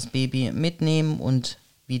soll das Baby mitnehmen und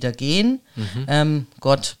wieder gehen.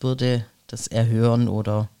 Gott würde das erhören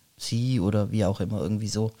oder sie oder wie auch immer, irgendwie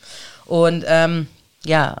so. Und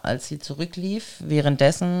ja, als sie zurücklief,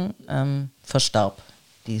 währenddessen verstarb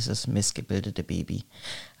dieses missgebildete Baby.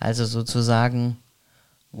 Also sozusagen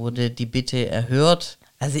wurde die Bitte erhört.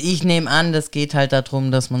 Also ich nehme an, das geht halt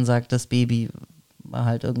darum, dass man sagt, das Baby war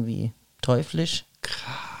halt irgendwie teuflisch.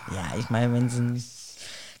 Krass. Ja, ich meine, wenn sie ein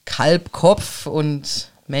Kalbkopf und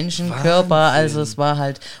Menschenkörper, Wahnsinn. also es war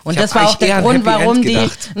halt, und Ich das hab war auch eigentlich eher der an Grund, Happy End warum die,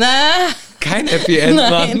 gedacht. na, Kein Happy End, nein,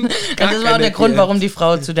 Mann. und das war auch der Grund, warum die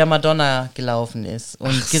Frau zu der Madonna gelaufen ist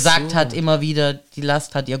und gesagt hat immer wieder, die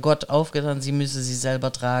Last hat ihr Gott aufgetan, sie müsse sie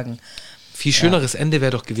selber tragen. Viel schöneres Ende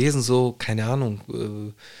wäre doch gewesen, so, keine Ahnung,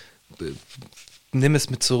 nimm es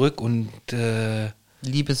mit zurück und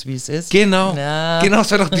Liebes, wie es ist. genau, Ja. genau, das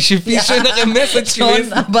wäre doch die viel schönere Message Schon,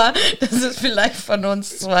 gewesen. aber das ist vielleicht von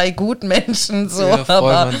uns zwei Gutmenschen so, Ja, voll,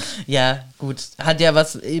 aber Mann. ja, gut, hat ja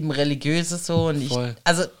was eben Religiöses so und Voll.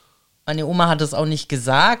 also meine Oma hat es auch nicht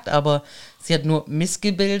gesagt, aber sie hat nur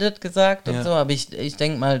missgebildet gesagt und Ja. so, aber ich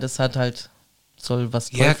denke mal, das hat halt, soll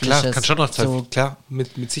was Ja, Teuflisches, klar, kann schon noch so, klar,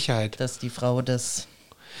 mit Sicherheit. dass die Frau das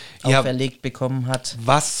Ja. auferlegt bekommen hat.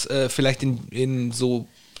 Was vielleicht in so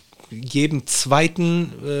jedem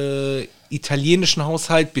zweiten italienischen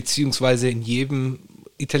Haushalt, beziehungsweise in jedem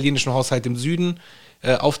italienischen Haushalt im Süden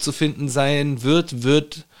aufzufinden sein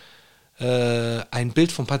wird ein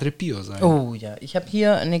Bild von Padre Pio sein. Oh ja, ich habe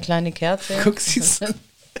hier eine kleine Kerze. Guck, siehst du?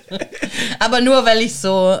 Aber nur, weil ich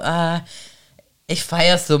so, ich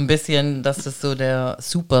feiere es so ein bisschen, dass das so der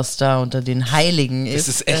Superstar unter den Heiligen ist.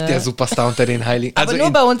 Es ist echt der Superstar unter den Heiligen. Aber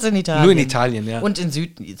nur bei uns in Italien. Nur in Italien, ja. Und in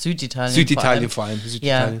Süditalien. Süditalien vor allem.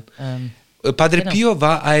 Süditalien. Ja, Padre genau. Pio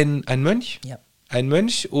war ein Mönch. Ja. Ein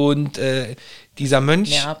Mönch und dieser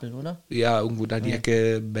Mönch. Neapel, oder? Ja, irgendwo da die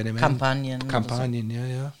Ecke Benevent. Kampagnen. Kampagnen,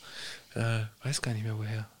 ja. Weiß gar nicht mehr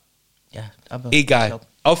woher. Ja, aber Egal. ich glaub,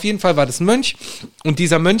 Auf jeden Fall war das ein Mönch und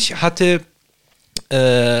dieser Mönch hatte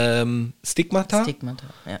Stigmata. Stigmata,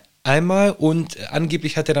 ja. Einmal und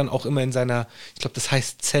angeblich hat er dann auch immer in seiner, ich glaube, das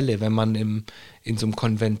heißt Zelle, wenn man in so einem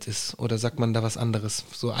Konvent ist. Oder sagt man da was anderes?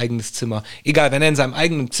 So eigenes Zimmer. Egal, wenn er in seinem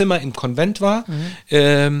eigenen Zimmer im Konvent war,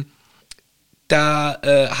 da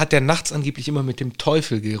hat er nachts angeblich immer mit dem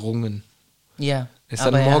Teufel gerungen. Ja, Ist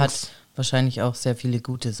aber dann er morgens- hat wahrscheinlich auch sehr viele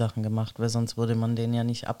gute Sachen gemacht, weil sonst würde man den ja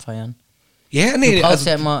nicht abfeiern. Ja, nee, Du brauchst also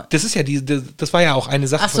ja immer- das ist ja das war ja auch eine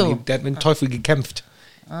Sache Ach so. von ihm. Der hat mit dem Teufel gekämpft.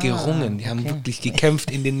 Gerungen. Die haben wirklich gekämpft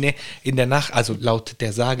in der Nacht, also laut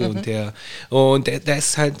der Sage und der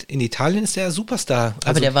ist halt, in Italien ist der Superstar. Also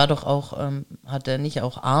Aber der war doch auch, hat er nicht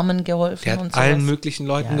auch Armen geholfen der hat und sowas? allen möglichen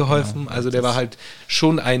Leuten Ja, geholfen. genau. Also der war halt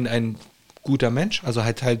schon ein guter Mensch, also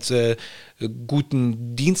hat halt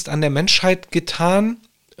guten Dienst an der Menschheit getan.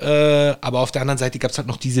 Aber auf der anderen Seite gab es halt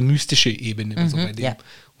noch diese mystische Ebene so bei dem. ja.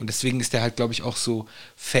 Und deswegen ist der halt, glaube ich, auch so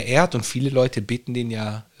verehrt und viele Leute beten den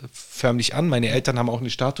ja förmlich an. Meine Eltern haben auch eine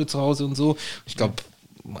Statue zu Hause und so. Ich glaube,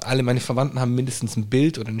 alle meine Verwandten haben mindestens ein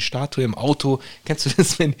Bild oder eine Statue im Auto. Kennst du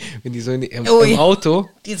das, wenn die so im Auto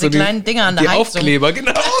Diese so kleinen Dinger an der die Heizung. Aufkleber,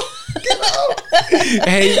 genau.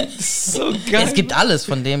 Hey, das ist so geil. Es gibt alles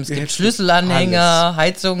von dem. Es Ja, gibt es Schlüsselanhänger,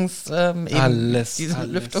 Heizungs, eben Alles, diese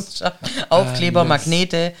alles. Lüftungsschacht, Aufkleber, Alles.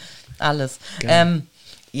 Magnete, alles. Geil.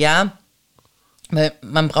 Ja, weil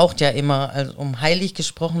man braucht ja immer, also um heilig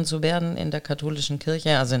gesprochen zu werden in der katholischen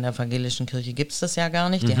Kirche, also in der evangelischen Kirche gibt es das ja gar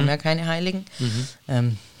nicht, die haben ja keine Heiligen.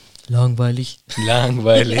 Langweilig.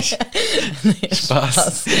 Langweilig.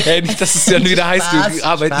 Spaß. Hey, nicht, dass es dann wieder heißt, wir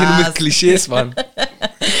arbeiten hier nur mit Klischees, Mann.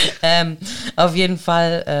 Auf jeden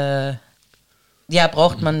Fall, ja,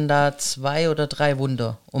 braucht man da 2 oder 3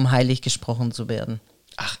 Wunder, um heilig gesprochen zu werden.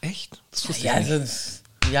 Ach, echt? Das wusste Ja, ich nicht. also,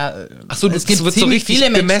 ja, Ach so, es gibt wird so ziemlich richtig viele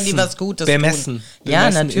Menschen, bemessen. die was Gutes Bemessen. tun. Ja,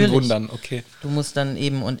 Bemessen in natürlich. Wundern, okay. Du musst dann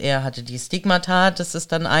eben, und er hatte die Stigmata, das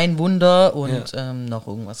ist dann ein Wunder und noch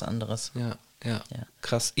irgendwas anderes. Ja. Ja.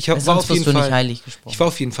 Krass. Ich Weil war sonst auf jeden wirst du nicht Fall, heilig gesprochen. ich war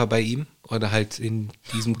auf jeden Fall bei ihm oder halt in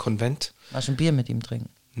diesem Konvent. Warst du ein Bier mit ihm trinken?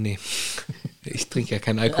 Nee, ich trinke ja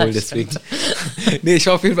keinen Alkohol, Ja, deswegen. Nee, ich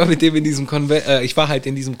war auf jeden Fall mit dem in diesem Konvent, ich war halt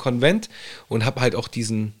in diesem Konvent und habe halt auch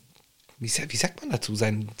diesen, wie sagt man dazu,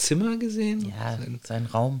 sein Zimmer gesehen? Ja, sein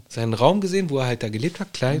Raum. Seinen Raum gesehen, wo er halt da gelebt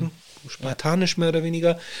hat, klein, spartanisch mehr oder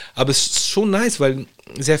weniger. Aber es ist schon nice, weil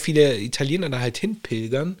sehr viele Italiener da halt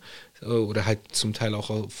hinpilgern oder halt zum Teil auch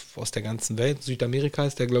aus der ganzen Welt. Südamerika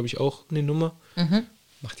ist da, glaube ich, auch eine Nummer.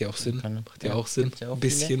 Macht ja auch Sinn. Macht ja auch Sinn. gibt's ja auch ein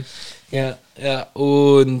bisschen. Ja.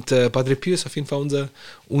 Und Padre Pio ist auf jeden Fall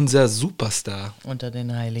unser Superstar Unter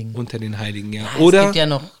den Heiligen. unter den Heiligen, ja. Ja, Oder es gibt ja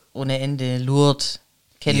noch ohne Ende Lourdes,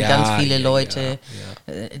 kennen Ja, ganz viele ja, Leute,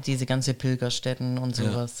 diese ganze Pilgerstätten und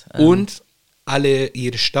sowas. und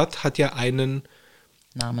jede Stadt hat ja einen,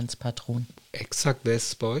 Namenspatron. exakt, wer ist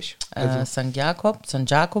es bei euch? St. Jakob, St.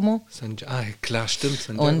 Giacomo Klar, stimmt. St.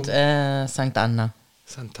 und Jakob. St. Anna.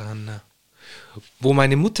 Santa Anna. Wo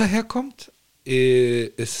meine Mutter herkommt,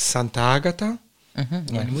 ist Santa Agata.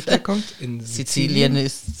 Meine Mutter kommt in Sizilien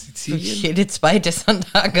ist Sizilien? jede zweite St.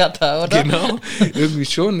 Agatha, oder? Genau, irgendwie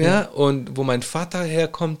schon, ja. Und wo mein Vater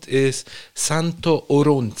herkommt, ist Santo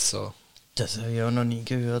Oronzo. Das habe ich auch noch nie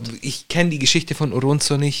gehört. Ich kenne die Geschichte von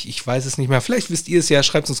Oronzo nicht, ich weiß es nicht mehr. Vielleicht wisst ihr es ja,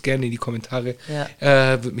 schreibt es uns gerne in die Kommentare.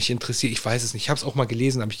 Ja. Würde mich interessieren, ich weiß es nicht. Ich habe es auch mal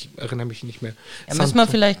gelesen, aber ich erinnere mich nicht mehr. Ja, müssen wir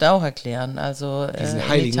vielleicht auch erklären. Also in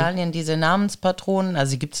Heiligen. Italien diese Namenspatronen,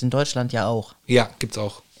 also die gibt es in Deutschland ja auch. Ja, gibt's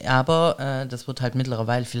auch. Aber das wird halt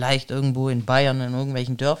mittlerweile vielleicht irgendwo in Bayern, in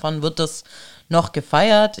irgendwelchen Dörfern wird das noch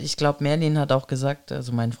gefeiert. Ich glaube, Merlin hat auch gesagt,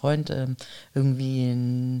 also mein Freund, irgendwie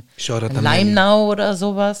in Shoutout an Leimnau oder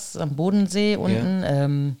sowas, am Bodensee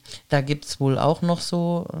unten. Da gibt es wohl auch noch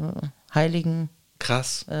so Heiligen.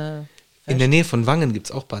 Krass. In der Nähe von Wangen gibt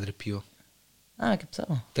es auch Padre Pio. Gibt's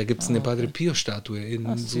auch. Da gibt es eine Padre Pio-Statue.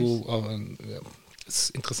 Ist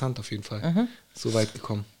interessant auf jeden Fall. So weit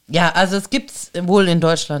gekommen. Ja, also es gibt es wohl in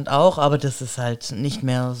Deutschland auch, aber das ist halt nicht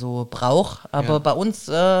mehr so Brauch. Aber bei uns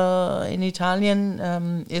in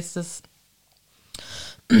Italien ist es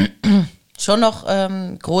schon noch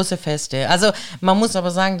große Feste. Also man muss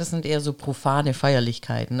aber sagen, das sind eher so profane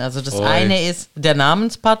Feierlichkeiten. Also das eine ist der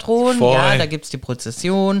Namenspatron, ja, da gibt es die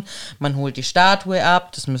Prozession, man holt die Statue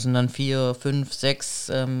ab, das müssen dann 4, 5,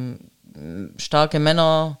 6 starke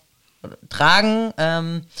Männer tragen,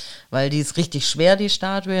 weil die ist richtig schwer, die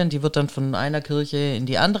Statue, und die wird dann von einer Kirche in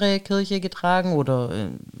die andere Kirche getragen oder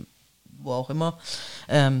wo auch immer.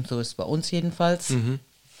 So ist es bei uns jedenfalls.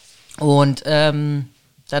 Und dann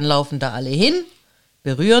laufen da alle hin,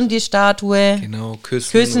 berühren die Statue, Genau,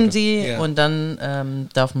 küssen sie und dann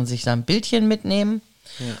darf man sich da ein Bildchen mitnehmen.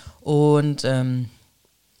 Ja. Und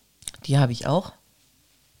die habe ich auch.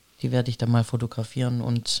 Die werde ich dann mal fotografieren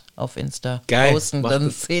und auf Insta Geil, posten. mach Dann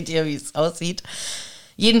das. seht ihr, wie es aussieht.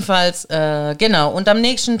 Jedenfalls, genau. Und am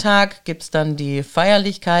nächsten Tag gibt es dann die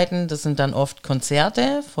Feierlichkeiten. Das sind dann oft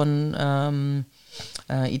Konzerte von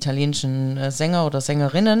italienischen Sänger oder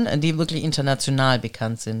Sängerinnen, die wirklich international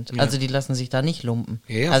bekannt sind. Ja. Also die lassen sich da nicht lumpen.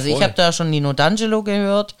 Ja, also ich habe da schon Nino D'Angelo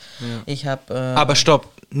gehört. Ja. Ich habe. Aber stopp,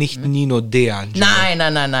 nicht Nino D'Angelo.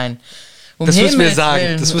 Nein. Das müssen wir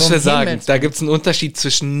sagen. Da gibt es einen Unterschied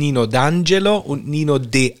zwischen Nino D'Angelo und Nino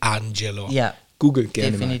D'Angelo. Ja. Googelt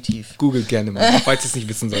gerne definitiv. mal. Googelt gerne mal, falls ihr es nicht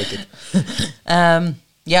wissen solltet.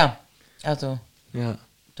 Ja, also ja.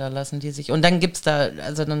 Da lassen die sich. Und dann gibt es da,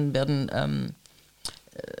 also dann werden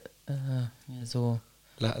so.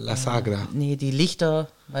 La Sagra. Nee, die Lichter,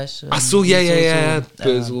 weißt du. Ach so, ja.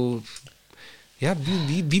 So, ja,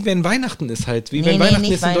 wie wenn Weihnachten ist halt. Wie wenn Weihnachten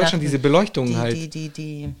ist in Deutschland, diese Beleuchtungen halt.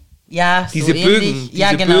 Ja, diese so Bögen. ähnlich.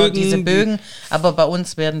 Ja, genau, diese Bögen. Aber bei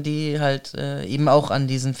uns werden die halt eben auch an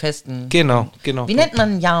diesen Festen. Genau. Wie nennt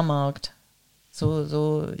man einen Jahrmarkt?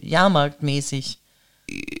 So Jahrmarktmäßig.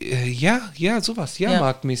 Ja, sowas,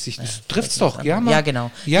 Jahrmarktmäßig. Das trifft's doch, Jahrmarkt. Ja,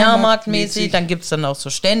 genau. Jahrmarktmäßig, dann gibt es dann auch so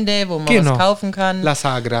Stände, wo man was kaufen kann. La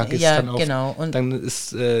Sagra gibt es dann auch. Genau. Und dann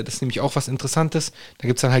ist das nämlich auch was Interessantes. Da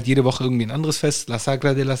gibt es dann halt jede Woche irgendwie ein anderes Fest. La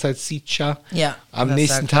Sagra de la Salsiccia. Ja. Am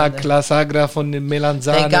nächsten Tag La Sagra von den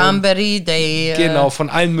Melanzane. Der Gamberi, genau, von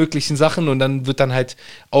allen möglichen Sachen. Und dann wird dann halt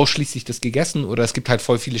ausschließlich das gegessen. Oder es gibt halt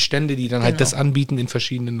voll viele Stände, die dann halt das anbieten in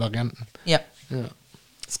verschiedenen Varianten. Ja.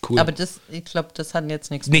 Ist cool. Aber ich glaube, das hat jetzt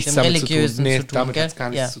nichts mit dem Religiösen zu tun. Damit hat es gar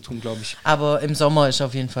nichts zu tun, glaube ich. Aber im Sommer ist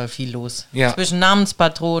auf jeden Fall viel los. Ja. Zwischen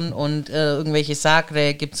Namenspatron und irgendwelche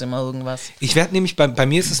Sagre gibt es immer irgendwas. Ich werde nämlich, bei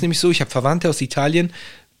mir ist es nämlich so, ich habe Verwandte aus Italien,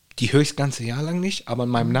 die höre ich das ganze Jahr lang nicht, aber an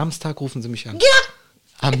meinem Namenstag rufen sie mich an.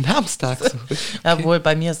 Ja! Am Namenstag. So. Okay. Jawohl,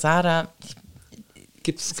 bei mir Sarah.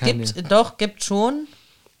 Gibt's keine. Gibt schon.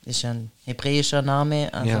 Ist ja ein hebräischer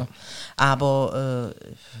Name, also, ja. Aber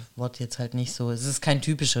Wort jetzt halt nicht so. Es ist kein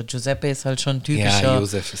typischer. Giuseppe ist halt schon typischer. Ja,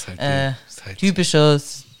 Josef ist halt typischer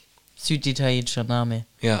süditalienischer Name.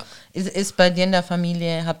 Ja. Ist bei dir in der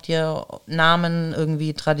Familie, habt ihr Namen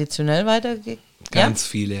irgendwie traditionell weitergegeben? Ganz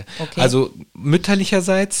viele. Okay. Also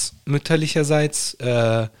mütterlicherseits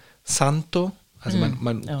Santo. Also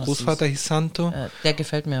mein Großvater hieß Santo. Der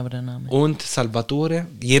gefällt mir aber, der Name. Und Salvatore.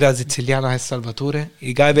 Jeder Sizilianer heißt Salvatore.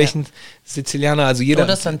 Egal welchen Sizilianer, also jeder.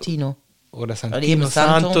 Oder Santino. Oder Santino,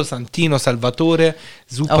 Santo, Santino, Salvatore.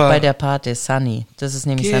 Super. Auch bei der Pate Sunny. Das ist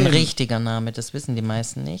nämlich sein richtiger Name. Das wissen die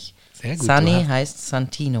meisten nicht. Sehr gut. Sunny heißt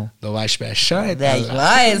Santino. Du weißt Bescheid. Ja, ich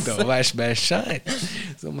weiß. Du weißt Bescheid.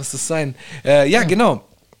 So muss es sein. Ja, genau.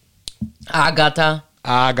 Agatha,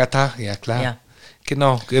 ja klar. Ja.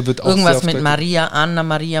 Genau, er wird auch irgendwas mit Maria, Anna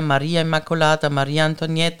Maria, Maria Immacolata, Maria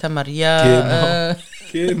Antonietta, Maria.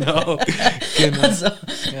 Genau. Also.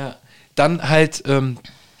 Ja. Dann halt,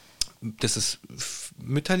 das ist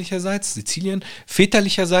mütterlicherseits Sizilien.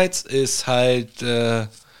 Väterlicherseits ist halt,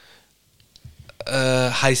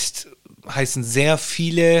 heißen sehr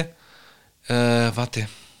viele, ja,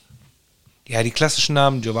 die klassischen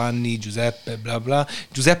Namen, Giovanni, Giuseppe, bla bla.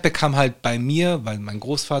 Giuseppe kam halt bei mir, weil mein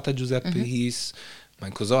Großvater Giuseppe hieß,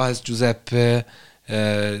 mein Cousin heißt Giuseppe,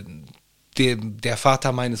 der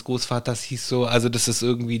Vater meines Großvaters hieß so, also das ist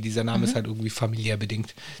irgendwie, dieser Name ist halt irgendwie familiär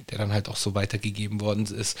bedingt, der dann halt auch so weitergegeben worden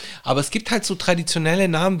ist. Aber es gibt halt so traditionelle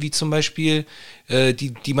Namen, wie zum Beispiel,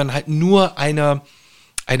 die man halt nur einem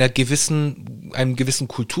gewissen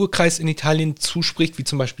Kulturkreis in Italien zuspricht, wie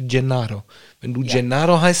zum Beispiel Gennaro. Wenn du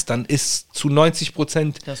Gennaro heißt, dann ist zu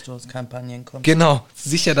 90%, dass du aus Kampagnen kommst. Genau,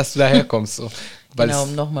 sicher, dass du daherkommst. So. Genau,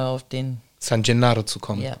 um nochmal auf den San Gennaro zu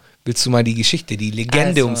kommen. Ja. Willst du mal die Geschichte, die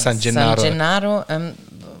Legende um San Gennaro? San Gennaro,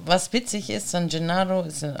 was witzig ist, San Gennaro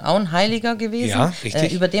ist auch ein Heiliger gewesen, ja,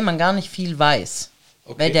 richtig. Über den man gar nicht viel weiß,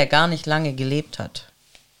 weil der gar nicht lange gelebt hat.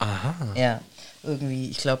 Aha. Ja, irgendwie,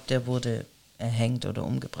 ich glaube, der wurde erhängt oder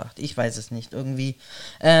umgebracht. Ich weiß es nicht. Irgendwie.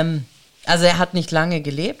 Also er hat nicht lange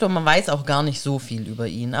gelebt und man weiß auch gar nicht so viel über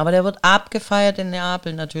ihn. Aber der wird abgefeiert in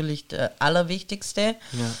Neapel, natürlich der Allerwichtigste.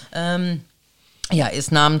 Ja,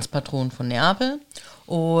 ist Namenspatron von Neapel.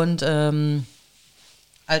 Und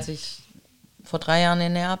als ich vor 3 Jahren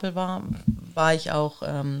in Neapel war ich auch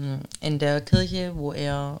in der Kirche,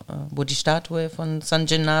 wo die Statue von San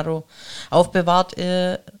Gennaro aufbewahrt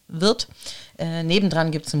wird.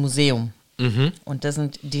 Nebendran gibt es ein Museum. Und das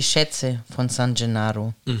sind die Schätze von San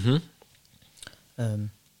Gennaro.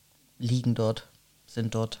 Liegen dort,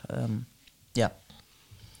 sind dort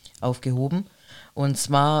aufgehoben. Und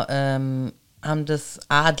zwar haben das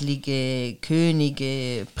Adlige,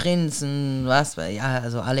 Könige, Prinzen,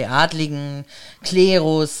 also alle Adligen,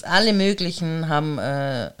 Klerus, alle möglichen haben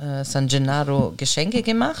San Gennaro Geschenke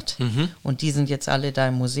gemacht. Und die sind jetzt alle da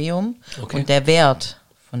im Museum. Okay. Und der Wert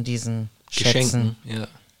von diesen schätzen, Ja.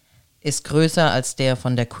 ist größer als der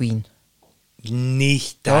von der Queen.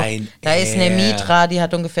 Nicht Doch. dein Da ist eine Ernst. Mitra, die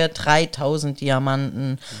hat ungefähr 3000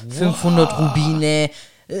 Diamanten, 500 Rubine,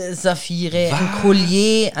 Saphire, ein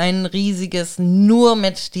Collier, ein riesiges, nur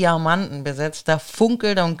mit Diamanten besetzt. Da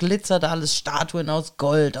funkelt und glitzert alles, Statuen aus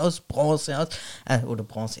Gold, aus Bronze, oder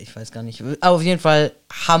Bronze, ich weiß gar nicht. Aber auf jeden Fall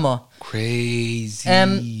Hammer.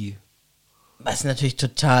 Crazy. Was natürlich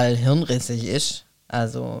total hirnrissig ist.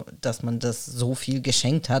 Also, dass man das so viel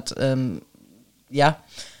geschenkt hat. Ja.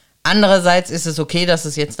 Andererseits ist es okay, dass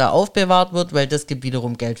es jetzt da aufbewahrt wird, weil das gibt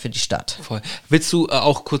wiederum Geld für die Stadt. Voll. Willst du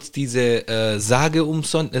auch kurz diese Sage um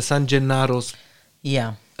San Gennaros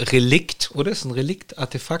Ja. Relikt, oder? Ist ein Relikt,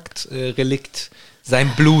 Artefakt, Relikt,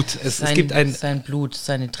 sein Blut. Es gibt ein... Sein Blut,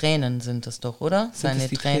 seine Tränen sind es doch, oder? Sind Seine es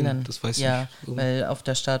die Tränen. Tränen? Das weiß ich ja, nicht. weil auf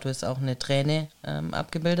der Statue ist auch eine Träne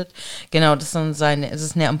abgebildet. Genau, das sind es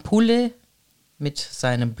ist eine Ampulle mit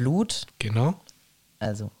seinem Blut. Genau.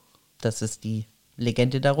 Also, das ist die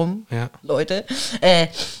Legende darum, Ja. Leute.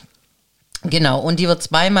 Genau, und die wird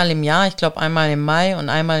zweimal im Jahr, ich glaube einmal im Mai und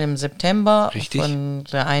einmal im September Richtig. von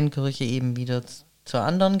der einen Kirche eben wieder zur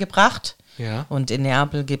anderen gebracht. Ja. Und in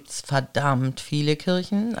Neapel gibt es verdammt viele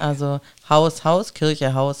Kirchen. Also Haus, Haus,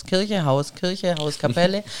 Kirche, Haus, Kirche, Haus, Kirche, Haus,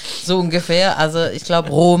 Kapelle. So ungefähr. Also ich glaube,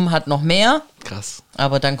 Rom hat noch mehr. Krass.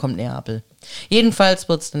 Aber dann kommt Neapel. Jedenfalls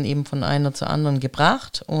wird es dann eben von einer zur anderen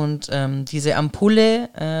gebracht. Und diese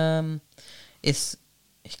Ampulle ist,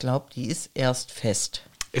 ich glaube, die ist erst fest.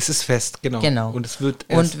 Es ist fest, genau. Genau. Und es wird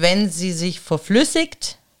erst, Und wenn sie sich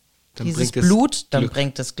verflüssigt, dann dieses bringt es Blut, dann Glück.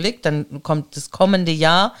 bringt es Glück, dann kommt das kommende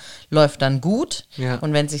Jahr, läuft dann gut. Ja.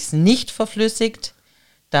 Und wenn sich's nicht verflüssigt,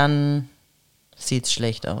 dann sieht's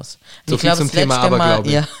schlecht aus. So Und viel zum das Thema letzte Mal,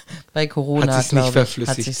 Aberglaube. ja, bei Corona, Hat sich's nicht glaube ich,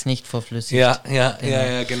 verflüssigt. hat sich's nicht verflüssigt.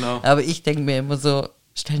 Ja, genau. Aber ich denke mir immer so,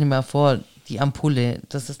 stell dir mal vor, die Ampulle,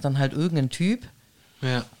 das ist dann halt irgendein Typ,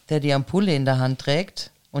 Ja. der die Ampulle in der Hand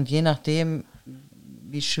trägt und je nachdem,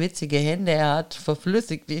 wie schwitzige Hände er hat,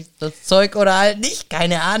 verflüssigt sich das Zeug oder halt nicht,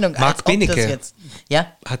 keine Ahnung. Marc als ob das Benecke. jetzt,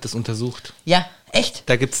 ja, Hat das untersucht. ja, echt.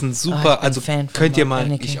 Da gibt es einen Ah, ich super, bin also Fan von könnt ihr Marc mal,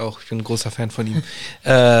 Benecke. ich auch, ich bin ein großer Fan von ihm,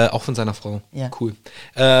 auch von seiner Frau. Ja. Cool.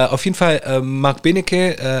 Auf jeden Fall, Marc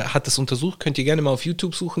Benecke hat das untersucht, könnt ihr gerne mal auf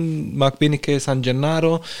YouTube suchen, Marc Benecke, San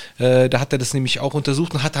Gennaro, da hat er das nämlich auch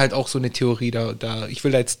untersucht und hat halt auch so eine Theorie, ich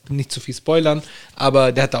will da jetzt nicht zu viel spoilern,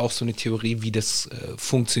 aber der hat da auch so eine Theorie, wie das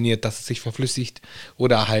funktioniert, dass es sich verflüssigt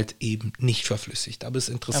oder halt eben nicht verflüssigt, aber es ist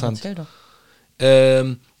Aber interessant. erzähl doch.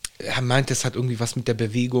 Er meint, es hat irgendwie was mit der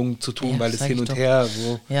Bewegung zu tun, Ja, weil es sag hin ich und doch. her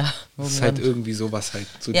so. Ja, Das ist halt irgendwann. irgendwie sowas halt,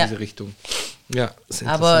 so Ja. diese Richtung. Ja, ist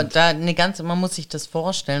Aber interessant. man muss sich das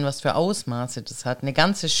vorstellen, was für Ausmaße das hat. Eine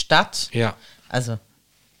ganze Stadt, Ja, also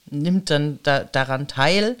nimmt dann daran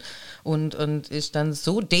teil und ist dann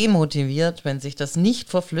so demotiviert, wenn sich das nicht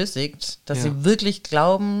verflüssigt, dass Ja. sie wirklich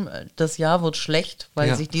glauben, das Jahr wird schlecht, weil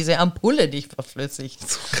Ja. sich diese Ampulle nicht verflüssigt.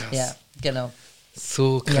 So krass. Ja, genau.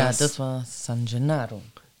 so krass. Ja, das war San Gennaro.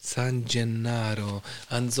 San Gennaro.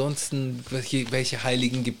 Ansonsten, welche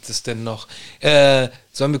Heiligen gibt es denn noch?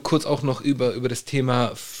 Sollen wir kurz auch noch über das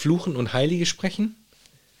Thema Fluchen und Heilige sprechen?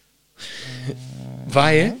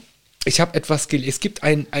 Weil ich habe etwas gelesen. Es gibt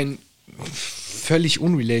ein völlig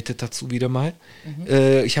unrelated dazu wieder mal.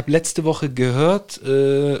 Ich habe letzte Woche gehört,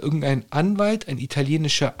 irgendein Anwalt, ein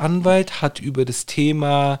italienischer Anwalt, hat über das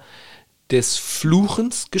Thema des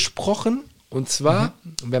Fluchens gesprochen. Und zwar,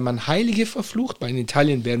 wenn man Heilige verflucht, weil in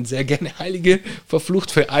Italien werden sehr gerne Heilige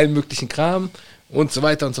verflucht für allen möglichen Kram und so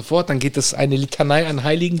weiter und so fort, dann geht das eine Litanei an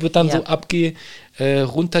Heiligen, wird dann Ja. so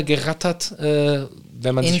runtergerattert,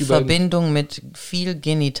 wenn man sich In über Verbindung mit viel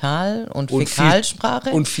Genital- und und Fäkalsprache.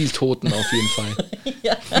 und viel Toten auf jeden Fall.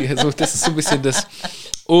 Ja. Ja, so, das ist so ein bisschen das.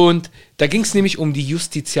 Und da ging es nämlich um die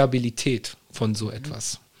Justiziabilität von so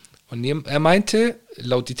etwas. Und er meinte,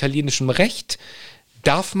 laut italienischem Recht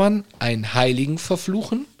darf man einen Heiligen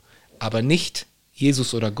verfluchen, aber nicht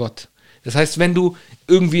Jesus oder Gott. Das heißt, wenn du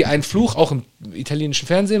irgendwie einen Fluch, auch im italienischen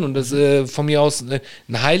Fernsehen, und das von mir aus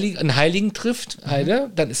einen Heiligen trifft,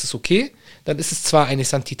 dann ist es okay. Dann ist es zwar eine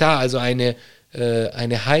Santità, also ein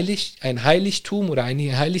Heiligtum oder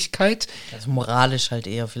eine Heiligkeit. Also moralisch halt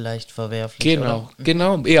eher vielleicht verwerflich.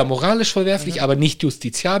 Genau, eher moralisch verwerflich, aber nicht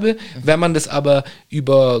justiziabel. Wenn man das aber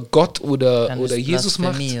über Gott oder Dann ist Jesus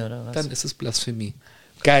macht, Blasphemie oder was? dann ist es Blasphemie.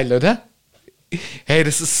 Geil, oder? Hey,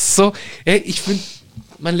 das ist so, hey, ich finde,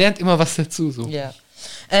 man lernt immer was dazu. So. Ja.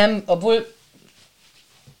 Obwohl,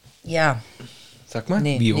 ja, Sag mal,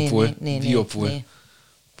 nee. wie obwohl? Nee, wie obwohl? nee.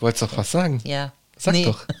 Wolltest doch was sagen? Ja. Sag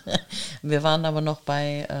doch. Wir waren aber noch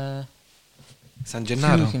bei San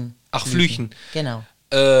Gennaro. Flüchen. Ach, Flüchen. Genau.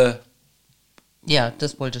 Ja,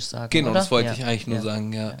 das wollte ich sagen. Genau, oder? das wollte Ja. ich eigentlich nur Ja.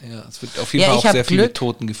 sagen, ja. Es wird auf jeden Ja, Fall ich auch hab sehr viele Glück.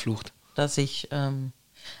 Toten geflucht. Dass ich,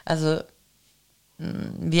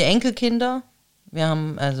 wir Enkelkinder, wir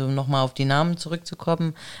haben, also nochmal auf die Namen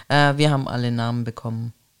zurückzukommen, wir haben alle Namen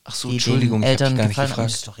bekommen. Ach so, die Entschuldigung, den ich hab dich Eltern gar nicht gefallen haben.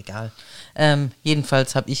 gefragt. Ist doch egal.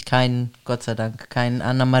 Jedenfalls habe ich keinen, Gott sei Dank, keinen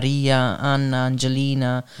Anna Maria, Anna,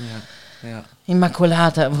 Angelina, Ja.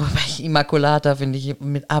 Immaculata, wobei Immaculata finde ich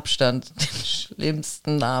mit Abstand den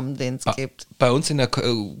schlimmsten Namen, den es gibt. Bei uns in der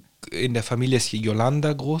Familie ist hier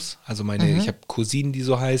Yolanda groß. Also ich habe Cousinen, die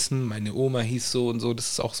so heißen. Meine Oma hieß so und so.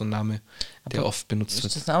 Das ist auch so ein Name, der oft benutzt Ist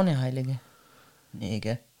wird. das auch eine Heilige? Nee,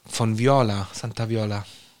 gell? Von Viola, Santa Viola.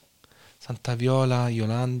 Santa Viola,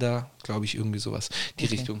 Yolanda, glaube ich, irgendwie sowas. Die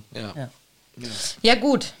Richtung, ja. Ja,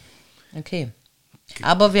 gut. Okay.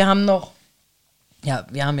 Aber wir haben noch,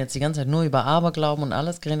 wir haben jetzt die ganze Zeit nur über Aberglauben und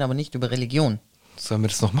alles geredet, aber nicht über Religion. Sollen wir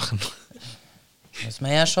das noch machen? Müssen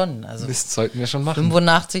wir ja schon. Also Das sollten wir schon machen.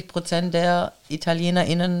 85% der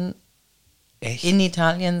ItalienerInnen Echt? in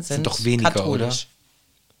Italien sind doch weniger, katholisch. oder?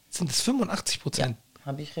 Sind es 85%? Ja,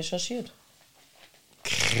 habe ich recherchiert.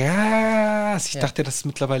 Krass. Ich dachte, dass es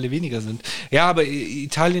mittlerweile weniger sind. Ja, aber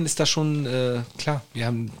Italien ist da schon, klar.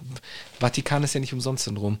 Vatikan ist ja nicht umsonst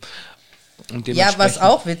in Rom. Und Ja, was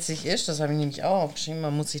auch witzig ist, das habe ich nämlich auch aufgeschrieben,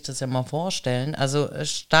 man muss sich das ja mal vorstellen. Also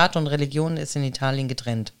Staat und Religion ist in Italien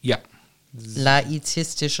getrennt. Ja.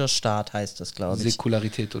 Laizistischer Staat heißt das, glaube ich.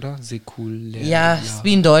 Säkularität, oder? Säkulär. Ja, ist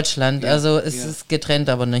wie in Deutschland. Ja, also es ist getrennt,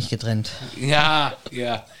 aber nicht getrennt. Ja.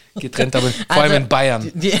 Getrennt, aber vor allem in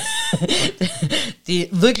Bayern. Die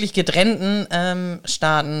wirklich getrennten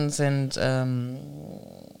Staaten sind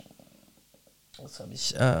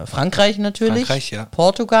Frankreich natürlich, Frankreich, ja.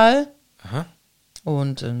 Portugal Aha.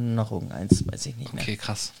 und noch irgendeins, weiß ich nicht mehr. Okay,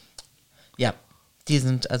 krass. Ja, die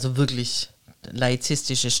sind also wirklich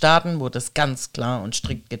laizistische Staaten, wo das ganz klar und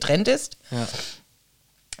strikt getrennt ist. Ja.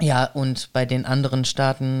 Ja, und bei den anderen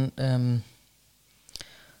Staaten,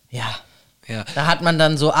 Ja. da hat man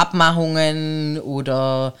dann so Abmachungen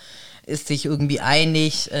oder ist sich irgendwie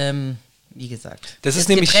einig. Wie gesagt, Das ist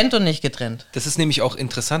nämlich getrennt und nicht getrennt. Das ist nämlich auch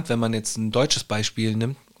interessant, wenn man jetzt ein deutsches Beispiel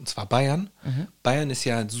nimmt, und zwar Bayern. Bayern ist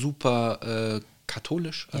ja super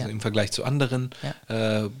katholisch, also im Vergleich zu anderen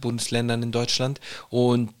Bundesländern in Deutschland.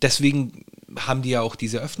 Und deswegen haben die ja auch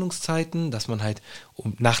diese Öffnungszeiten, dass man halt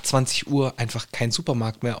nach 20 Uhr einfach keinen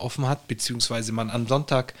Supermarkt mehr offen hat, beziehungsweise man am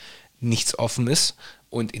Sonntag nichts offen ist.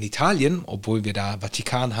 Und in Italien, obwohl wir da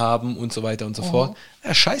Vatikan haben und so weiter und so fort,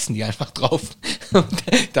 da scheißen die einfach drauf.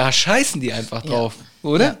 Da scheißen die einfach drauf,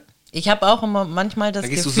 oder? Ja. Ich habe auch immer manchmal das Da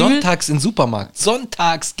Gefühl... gehst du sonntags in den Supermarkt.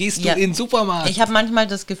 Sonntags gehst du in den Supermarkt. Ich habe manchmal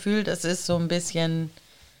das Gefühl, das ist so ein bisschen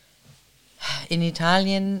in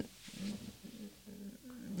Italien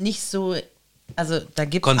nicht so... Also da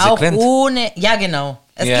gibt es auch ohne... Ja, genau.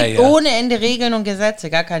 Es gibt ohne Ende Regeln und Gesetze,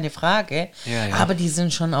 gar keine Frage. Ja. Aber die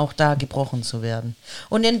sind schon auch da, gebrochen zu werden.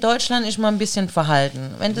 Und in Deutschland ist man ein bisschen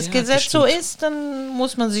verhalten. Wenn das Gesetz so ist, dann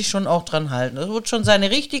muss man sich schon auch dran halten. Das wird schon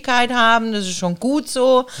seine Richtigkeit haben, das ist schon gut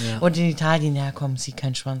so. Ja. Und in Italien, ja komm, sieht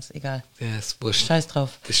kein Schwanz, egal. Ja, ist wurscht. Scheiß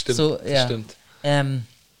drauf. Das stimmt, so, das stimmt.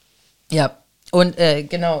 Ja, und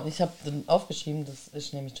genau, ich habe aufgeschrieben, das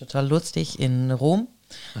ist nämlich total lustig, in Rom.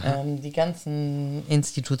 Die ganzen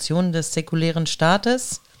Institutionen des säkulären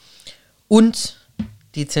Staates und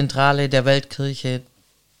die Zentrale der Weltkirche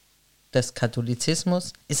des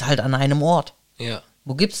Katholizismus ist halt an einem Ort. Ja.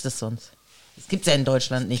 Wo gibt's das sonst? Das gibt's ja in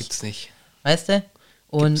Deutschland nicht. Gibt's nicht. Weißt du?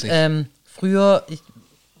 Und früher,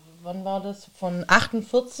 wann war das? Von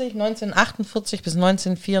 1948 bis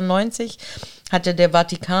 1994 hatte der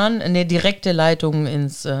Vatikan eine direkte Leitung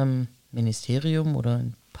ins Ministerium oder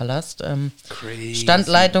Palast,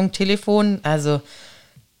 Standleitung, Telefon, also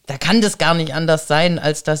da kann das gar nicht anders sein,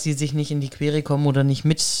 als dass sie sich nicht in die Quere kommen oder nicht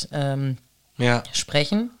mit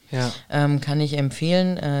sprechen. Ja. Kann ich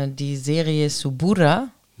empfehlen, die Serie Subura.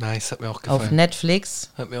 Nice, hat mir auch gefallen. Auf Netflix.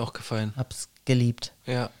 Hat mir auch gefallen. Hab's geliebt.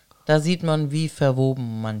 Ja. Da sieht man, wie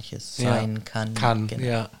verwoben manches sein kann.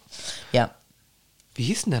 Genau. Ja. Wie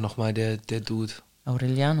hieß denn der nochmal, der Dude?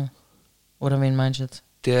 Aureliano. Oder wen meinst du jetzt?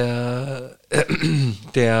 Der,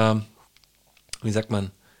 wie sagt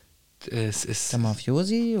man? Es ist der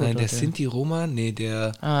Mafiosi? Nein, oder der Sinti-Roma? Nee,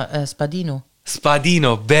 der... Spadino.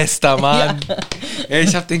 Spadino, bester Mann. Ja,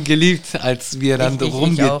 ich habe den geliebt, als wir dann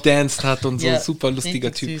rumgedanced hat und so. Ja, super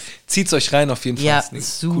lustiger Typ. süß. Zieht's euch rein auf jeden Fall. Ja,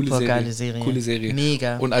 super geile Serie. Coole Serie.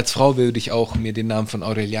 Mega. Und als Frau würde ich auch mir den Namen von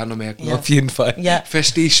Aureliano merken, auf jeden Fall. Ja.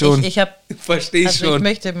 Verstehe ich schon. Ich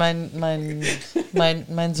möchte meinen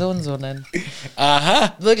Sohn so nennen.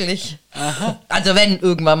 Aha. Wirklich. Aha. Also wenn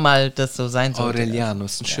irgendwann mal das so sein sollte. Aureliano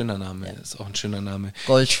ist ein schöner Name. Ist auch ein schöner Name.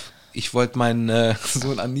 Gold. Ich wollte meinen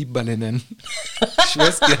Sohn Annibale nennen. Ich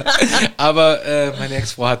schwör's dir. Aber meine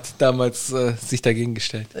Ex-Frau hat damals sich dagegen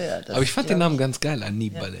gestellt. Ja, aber ich fand den Namen ganz geil,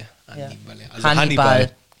 Annibale. Ja. Annibale. Also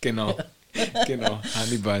Hannibal. Genau. Genau,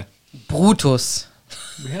 Hannibal. Brutus.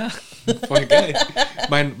 Ja, voll geil.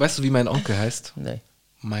 Weißt du, wie mein Onkel heißt? Nee.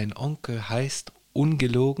 Mein Onkel heißt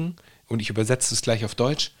ungelogen, und ich übersetze es gleich auf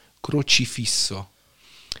Deutsch, Crocifisso.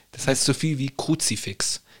 Das heißt so viel wie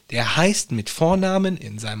Kruzifix. Der heißt mit Vornamen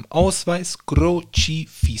in seinem Ausweis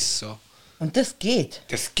Crocifisso. Und das geht?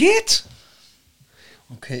 Das geht?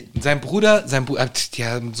 Okay. Und sein Bruder, die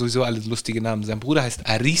haben sowieso alle lustige Namen. Sein Bruder heißt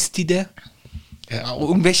Aristide. Ja,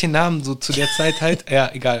 irgendwelche Namen so zu der Zeit halt.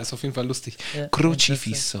 Ja, egal, ist auf jeden Fall lustig. Ja,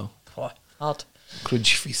 Crocifisso. Boah, hart.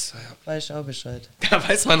 Crocifisso, ja. Weiß ich auch Bescheid. Da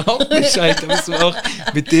weiß man auch Bescheid. Da bist du auch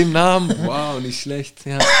mit dem Namen, wow, nicht schlecht.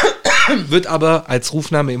 Ja. Wird aber als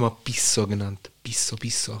Rufname immer Bisso genannt. Bisso,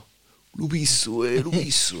 Bisso. Lubisso,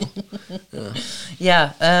 Lubisso.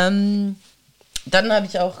 Ja, dann habe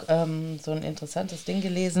ich auch so ein interessantes Ding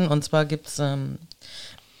gelesen. Und zwar gibt es,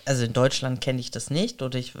 also in Deutschland kenne ich das nicht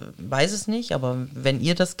oder ich weiß es nicht, aber wenn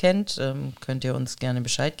ihr das kennt, könnt ihr uns gerne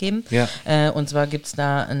Bescheid geben. Ja. Und zwar gibt es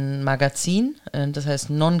da ein Magazin, das heißt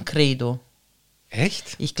Non Credo.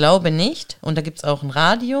 Echt? Ich glaube nicht. Und da gibt es auch ein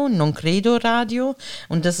Radio, Non Credo Radio.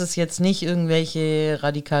 Und das ist jetzt nicht irgendwelche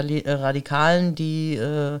Radikalen, die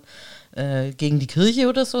gegen die Kirche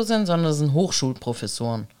oder so sind, sondern das sind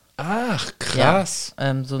Hochschulprofessoren. Ach, krass.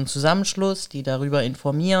 Ja, so ein Zusammenschluss, die darüber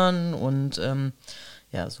informieren und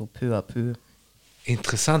ja, so peu à peu.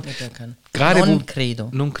 Interessant. Gerade Non Credo.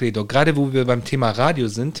 Non Credo. Gerade wo wir beim Thema Radio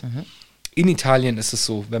sind, in Italien ist es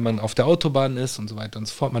so, wenn man auf der Autobahn ist und so weiter und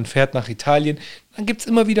so fort, man fährt nach Italien, dann gibt es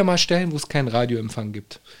immer wieder mal Stellen, wo es keinen Radioempfang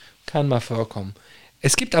gibt. Kann mal vorkommen.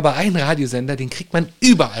 Es gibt aber einen Radiosender, den kriegt man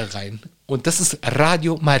überall rein. Und das ist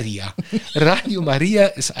Radio Maria. Radio Maria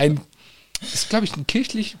ist glaube ich, ein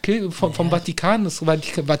vom Vatikan, das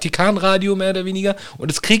Vatikanradio mehr oder weniger. Und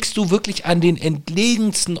das kriegst du wirklich an den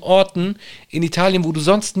entlegensten Orten in Italien, wo du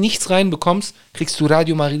sonst nichts reinbekommst, kriegst du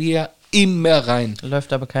Radio Maria immer rein.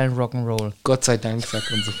 Läuft aber kein Rock'n'Roll. Gott sei Dank, sagt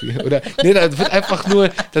man so viel. Oder, nee, da wird einfach nur,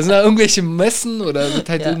 da sind da irgendwelche Messen oder wird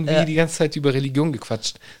halt irgendwie die ganze Zeit über Religion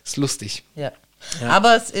gequatscht. Ist lustig. Ja.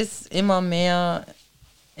 Aber es ist immer mehr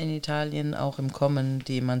in Italien auch im Kommen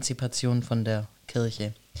die Emanzipation von der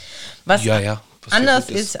Kirche. Was anders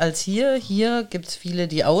ist als hier. Hier gibt es viele,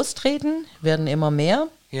 die austreten, werden immer mehr.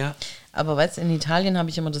 Ja. Aber weißt du, in Italien habe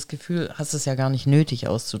ich immer das Gefühl, hast es ja gar nicht nötig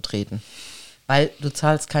auszutreten. Weil du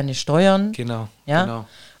zahlst keine Steuern. Genau. Ja. Genau.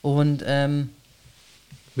 Und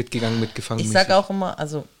mitgegangen, mitgefangen. Ich sage auch immer,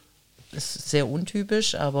 also es ist sehr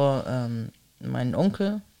untypisch, aber mein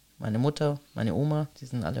Onkel, meine Mutter, meine Oma, die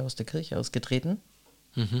sind alle aus der Kirche ausgetreten.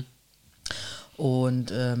 Mhm.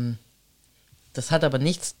 Und das hat aber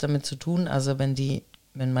nichts damit zu tun, also wenn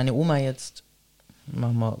meine Oma jetzt,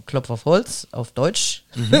 machen wir Klopf auf Holz, auf Deutsch,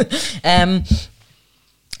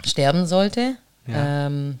 sterben sollte,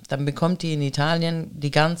 dann bekommt die in Italien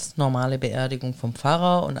die ganz normale Beerdigung vom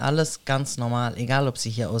Pfarrer und alles ganz normal, egal ob sie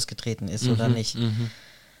hier ausgetreten ist oder nicht.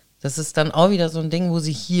 Das ist dann auch wieder so ein Ding, wo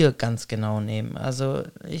sie hier ganz genau nehmen. Also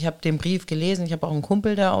ich habe den Brief gelesen, ich habe auch einen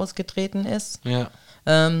Kumpel, der ausgetreten ist. Ja.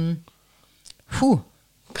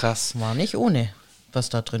 Krass. War nicht ohne, was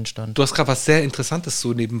da drin stand. Du hast gerade was sehr Interessantes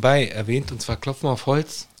so nebenbei erwähnt, und zwar klopfen wir auf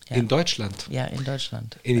Holz in Deutschland. Ja, in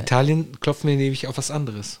Deutschland. In Italien klopfen wir nämlich auf was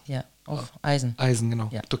anderes. Ja, auf Eisen. Eisen, genau.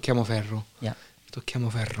 Ja. Tocchiamo ferro. Ja. Tocchiamo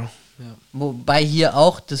ferro. Ja. Wobei hier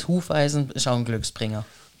auch das Hufeisen ist auch ein Glücksbringer.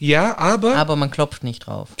 Ja, aber man klopft nicht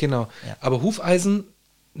drauf. Genau. Ja. Aber Hufeisen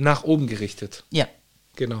nach oben gerichtet. Ja.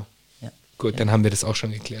 Genau. Ja. Gut, dann haben wir das auch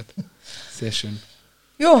schon geklärt. Sehr schön.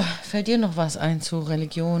 Jo, fällt dir noch was ein zu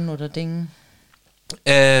Religion oder Dingen?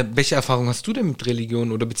 Welche Erfahrung hast du denn mit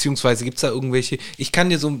Religion? Oder beziehungsweise gibt es da irgendwelche? Ich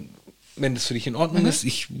kann dir so, wenn das für dich in Ordnung ist,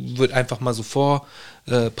 ich würde einfach mal so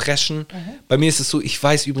vorpreschen. Bei mir ist es so, ich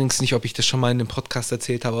weiß übrigens nicht, ob ich das schon mal in einem Podcast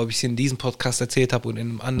erzählt habe, ob ich es in diesem Podcast erzählt habe und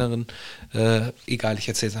in einem anderen. Egal, ich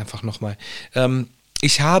erzähle es einfach nochmal.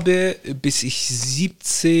 Ich habe, bis ich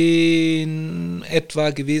 17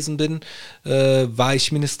 etwa gewesen bin, war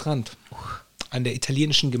ich Ministrant an der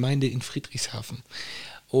italienischen Gemeinde in Friedrichshafen.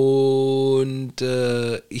 Und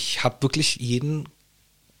ich habe wirklich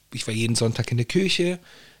ich war jeden Sonntag in der Kirche.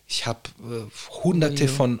 Ich habe hunderte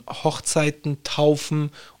von Hochzeiten,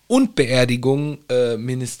 Taufen und Beerdigungen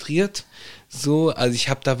ministriert. So, also ich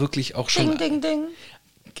habe da wirklich auch schon... Ding, ding, ding.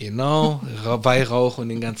 Genau, Weihrauch und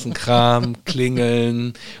den ganzen Kram,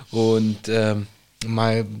 Klingeln und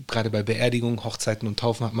mal gerade bei Beerdigungen, Hochzeiten und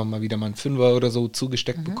Taufen hat man mal wieder mal einen Fünfer oder so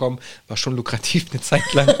zugesteckt bekommen. War schon lukrativ eine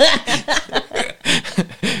Zeit lang.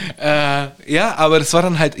 Ja, aber das war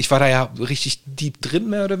dann halt, ich war da ja richtig deep drin,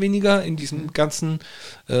 mehr oder weniger, in diesem ganzen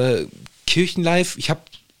Kirchenlife. Ich habe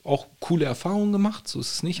auch coole Erfahrungen gemacht, so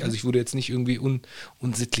ist es nicht. Also ich wurde jetzt nicht irgendwie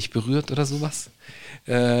unsittlich berührt oder sowas.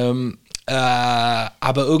 Aber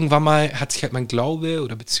irgendwann mal hat sich halt mein Glaube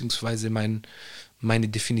oder beziehungsweise meine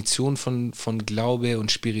Definition von Glaube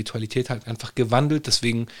und Spiritualität halt einfach gewandelt.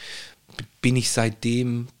 Deswegen bin ich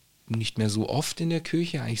seitdem nicht mehr so oft in der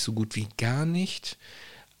Kirche, eigentlich so gut wie gar nicht.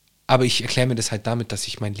 Aber ich erkläre mir das halt damit, dass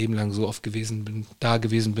ich mein Leben lang so oft gewesen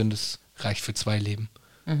bin, das reicht für 2 Leben.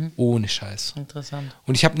 Ohne Scheiß. Interessant.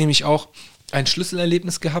 Und ich habe nämlich auch ein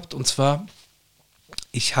Schlüsselerlebnis gehabt, und zwar,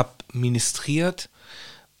 ich habe ministriert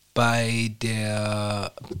bei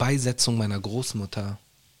der Beisetzung meiner Großmutter.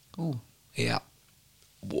 Ja.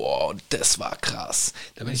 Boah, das war krass.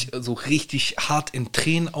 Da bin ich so richtig hart in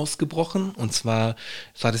Tränen ausgebrochen. Und zwar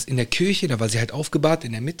war das in der Kirche, da war sie halt aufgebahrt,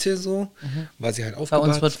 in der Mitte so. War sie halt Bei aufgebahrt.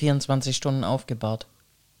 uns wird 24 Stunden aufgebahrt.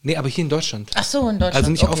 Nee, aber hier in Deutschland. Ach so, in Deutschland. Also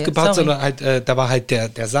nicht Okay, aufgebahrt, sorry. sondern halt, da war halt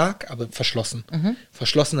der Sarg, aber verschlossen.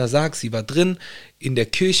 Verschlossener Sarg, sie war drin, in der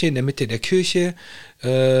Kirche, in der Mitte der Kirche.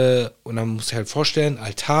 Und dann musst du halt vorstellen,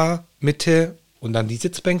 Altar, Mitte und dann die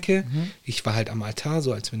Sitzbänke. Ich war halt am Altar,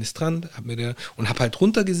 so als Ministrant, und hab halt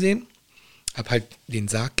runter gesehen, hab halt den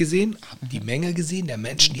Sarg gesehen, hab die Menge gesehen, der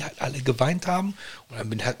Menschen, die halt alle geweint haben.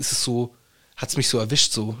 Und dann hat es mich so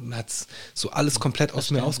erwischt, so, und hat so alles komplett aus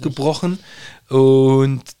mir ausgebrochen.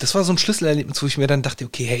 Und das war so ein Schlüsselerlebnis, wo ich mir dann dachte,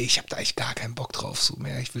 okay, hey, ich habe da echt gar keinen Bock drauf, so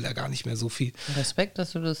mehr, ich will da gar nicht mehr so viel. Respekt,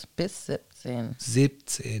 dass du das bis 17.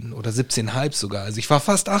 17 oder 17,5 sogar. Also ich war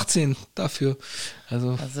fast 18 dafür.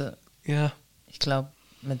 Also ja. Ich glaube,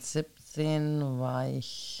 mit 17 war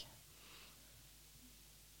ich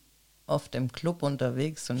oft im Club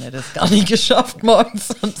unterwegs und hätte es gar nicht geschafft, morgens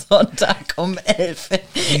und Sonntag um 11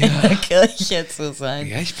 in der Kirche zu sein.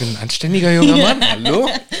 Ja, ich bin ein anständiger junger Mann. Hallo?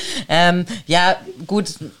 Ja,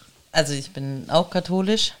 gut. Also ich bin auch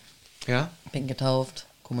katholisch. Ja. Bin getauft,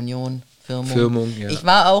 Kommunion, Firmung. Firmung, ja. Ich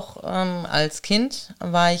war auch, als Kind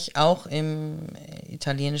war ich auch im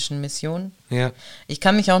italienischen Mission. Ja. Ich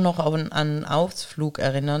kann mich auch noch an einen Ausflug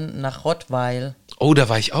erinnern nach Rottweil. Oh, da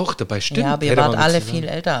war ich auch dabei, stimmt. Ja, aber ihr Hätte wart man alle mit viel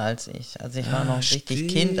zusammen. älter als ich. Also ich war noch richtig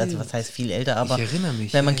stimmt. Kind. Also was heißt viel älter, aber Ich erinnere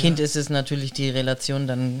mich, wenn man ja, Kind ja. ist, ist natürlich die Relation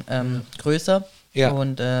dann größer. Ja.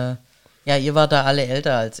 Und ja, ihr wart da alle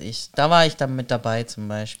älter als ich. Da war ich dann mit dabei zum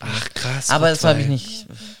Beispiel. Ach, krass. Aber das habe ich Rottweil. nicht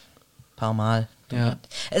paar Mal. Ja.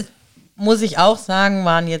 Es, muss ich auch sagen,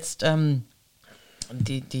 waren jetzt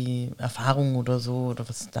die Erfahrung oder so, oder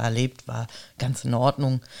was da erlebt, war ganz in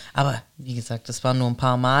Ordnung. Aber wie gesagt, das war nur ein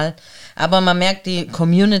paar Mal. Aber man merkt, die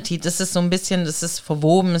Community, das ist so ein bisschen, das ist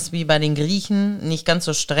verwoben, ist wie bei den Griechen, nicht ganz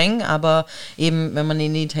so streng, aber eben, wenn man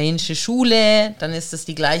in die italienische Schule, dann ist es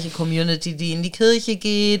die gleiche Community, die in die Kirche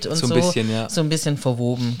geht und So so. ein bisschen, ja. So ein bisschen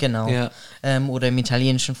verwoben, genau. Ja. Oder im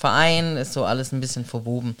italienischen Verein ist so alles ein bisschen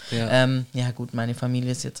verwoben. Ja. Ja gut, meine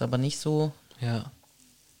Familie ist jetzt aber nicht so. Ja.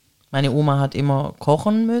 Meine Oma hat immer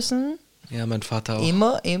kochen müssen. Ja, mein Vater auch.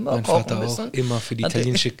 Immer Mein kochen Vater müssen. auch. Immer für die Hatte-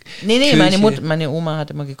 italienische Nee, Kirche. meine Oma hat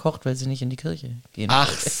immer gekocht, weil sie nicht in die Kirche gehen Ach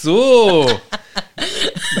wollte. so.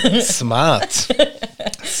 Smart.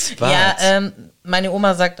 Smart. Ja, meine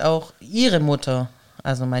Oma sagt auch, ihre Mutter,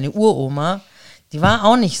 also meine Uroma, die war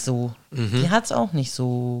auch nicht so. Die hat es auch nicht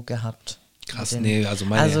so gehabt. Krass, Mit nee, also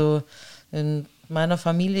meine... Also in meiner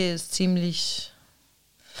Familie ist ziemlich...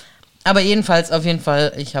 Aber jedenfalls, auf jeden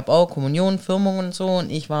Fall, ich habe auch Kommunion, Firmung und so und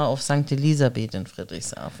ich war auf St. Elisabeth in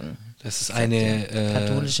Friedrichshafen. das ist eine...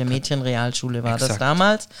 Katholische Mädchenrealschule war das exakt.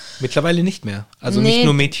 damals. Mittlerweile nicht mehr. Also Nee, nicht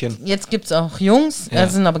nur Mädchen. Jetzt gibt es auch Jungs, Ja.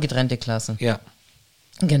 das sind aber getrennte Klassen. Ja.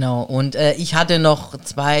 Genau, und ich hatte noch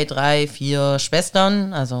 2, 3, 4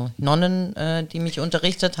 Schwestern, also Nonnen, die mich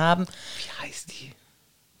unterrichtet haben. Wie heißt die?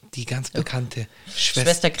 Die ganz bekannte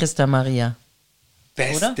Schwester Christa Maria.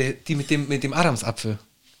 Beste, oder? die mit dem Adamsapfel.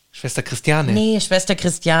 Schwester Christiane. Nee, Schwester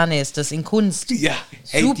Christiane ist das in Kunst. Ja,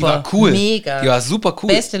 hey, Super, die war cool. mega. Die war super cool.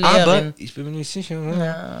 Beste Lehrerin. Aber ich bin mir nicht sicher,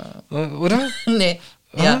 oder? Nee,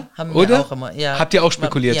 Ah, ja, haben wir oder? auch immer. Ja. Habt ihr auch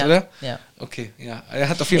spekuliert, ja, oder? Ja. Okay, ja. Er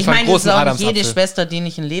hat auf jeden Ich Fall einen meine, das ist großen auch nicht Adamsapfel. jede Schwester, die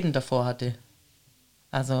nicht ein Leben davor hatte.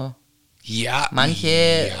 Also Ja.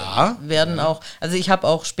 manche Ja. werden auch, also ich habe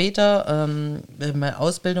auch später meine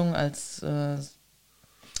Ausbildung als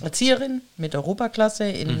Erzieherin mit Europaklasse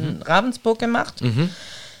in Ravensburg gemacht.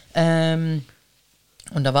 Und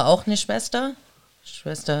da war auch eine Schwester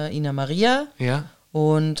Ina Maria. Ja.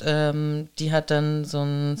 Und die hat dann so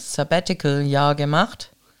ein Sabbatical-Jahr gemacht,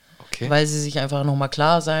 Okay. weil sie sich einfach nochmal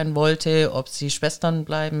klar sein wollte, ob sie Schwestern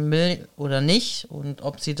bleiben will oder nicht und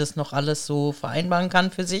ob sie das noch alles so vereinbaren kann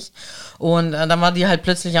für sich. Und dann war die halt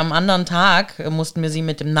plötzlich am anderen Tag, mussten wir sie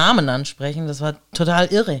mit dem Namen ansprechen. Das war total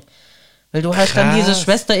irre. Weil du hast dann diese Krass.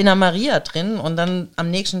 Schwester Inna Maria drin und dann am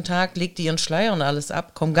nächsten Tag legt die ihren Schleier und alles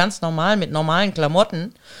ab, kommt ganz normal mit normalen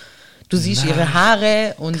Klamotten. Du siehst ihre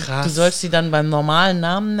Haare und Krass. du sollst sie dann beim normalen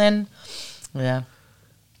Namen nennen. Ja.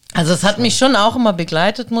 Also es hat mich schon auch immer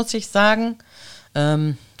begleitet, muss ich sagen.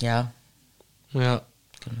 Ja. Ja.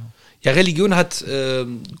 Ja, Religion hat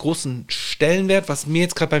großen Stellenwert. Was mir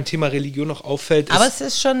jetzt gerade beim Thema Religion noch auffällt, ist... Aber es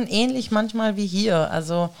ist schon ähnlich manchmal wie hier.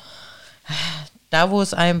 Also da, wo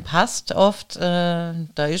es einem passt, oft,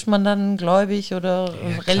 da ist man dann gläubig oder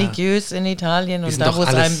religiös in Italien. Und sind da, doch wo es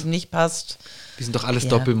alles- einem nicht passt. wir sind doch alles Ja.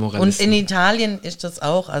 Doppelmoralisten. Und in Italien ist das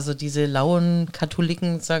auch, also diese lauen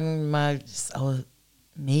Katholiken, sagen wir mal, ist auch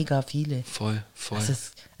mega viele. Voll.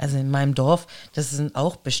 Also in meinem Dorf, das sind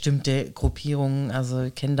auch bestimmte Gruppierungen. Also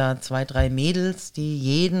ich kenne da 2, 3 Mädels, die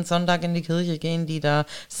jeden Sonntag in die Kirche gehen, die da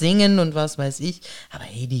singen und was weiß ich. Aber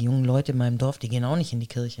hey, die jungen Leute in meinem Dorf, die gehen auch nicht in die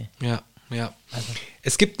Kirche. Ja.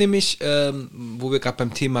 Es gibt nämlich, wo wir gerade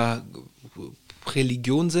beim Thema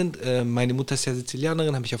Religion sind, meine Mutter ist ja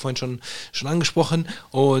Sizilianerin, habe ich ja vorhin schon angesprochen,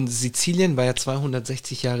 und Sizilien war ja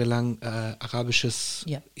 260 Jahre lang arabisches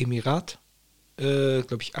Emirat,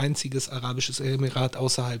 glaube ich, einziges arabisches Emirat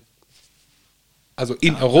außerhalb, also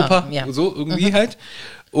in Europa, so irgendwie halt.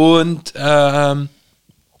 Und da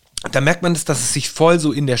merkt man, dass es sich voll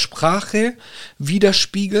so in der Sprache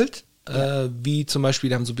widerspiegelt. Wie zum Beispiel,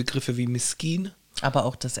 da haben so Begriffe wie Miskin. Aber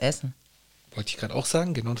auch das Essen. Wollte ich gerade auch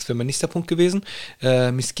sagen, genau, das wäre mein nächster Punkt gewesen.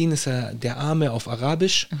 Miskin ist ja der Arme auf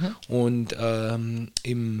Arabisch und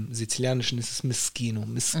im Sizilianischen ist es Miskino,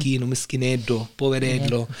 Miskinedo,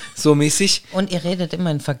 Poveredo, so mäßig. Und ihr redet immer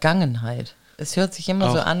in Vergangenheit. Es hört sich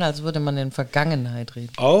immer so an, als würde man in Vergangenheit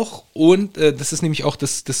reden. Auch, und das ist nämlich auch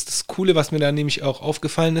das Coole, was mir da nämlich auch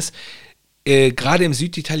aufgefallen ist, gerade im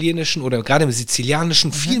Süditalienischen oder gerade im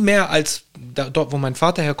Sizilianischen, viel mehr als dort, wo mein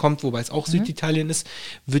Vater herkommt, wobei es auch Süditalien ist,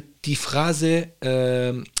 wird die Phrase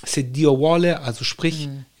se Dio vuole, also sprich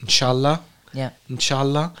Inshallah,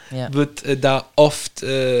 Inshallah, wird da oft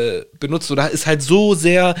benutzt oder ist halt so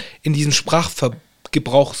sehr in diesem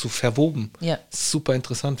Sprachgebrauch so verwoben. Ja. Super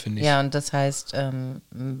interessant, finde ich. Ja, und das heißt,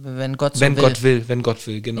 wenn Gott so Wenn will. Gott will, wenn Gott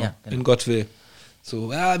will, genau. Ja, genau. Wenn Gott will.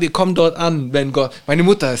 So, wir kommen dort an, wenn Gott. Meine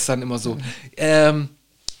Mutter ist dann immer so.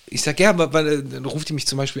 Ich sag, ja, dann ruft die mich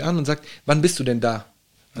zum Beispiel an und sagt, wann bist du denn da?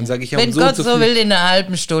 Dann sage ich, ja, Wenn um so Gott und so so viel. will, in einer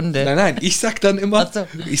halben Stunde. Nein, ich sag dann immer, Ach so.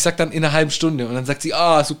 ich sag dann in einer halben Stunde. Und dann sagt sie,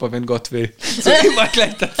 super, wenn Gott will. So immer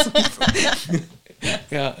gleich dazu.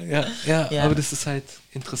 Ja, aber das ist halt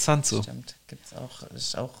interessant so. Stimmt, gibt's auch,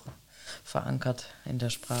 ist auch verankert in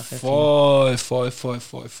der Sprache. Voll.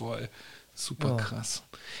 Super krass.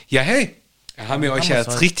 Ja, hey, haben wir euch ja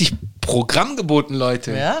jetzt richtig Programm geboten,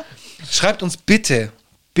 Leute. Ja? Schreibt uns bitte,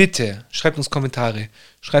 schreibt uns Kommentare,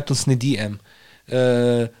 schreibt uns eine DM,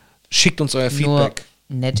 schickt uns euer Feedback.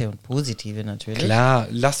 Nur nette und positive natürlich. Klar,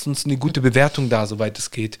 lasst uns eine gute Bewertung da, soweit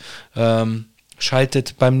es geht.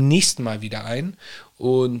 Schaltet beim nächsten Mal wieder ein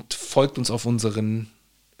und folgt uns auf unseren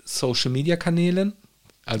Social-Media-Kanälen.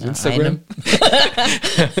 Also Instagram.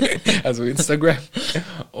 Also Instagram.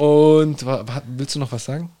 Und willst du noch was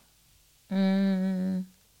sagen?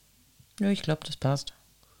 Ja, ich glaube, das passt.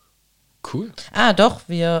 Cool. Doch,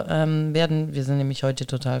 wir sind nämlich heute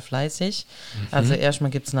total fleißig. Also erstmal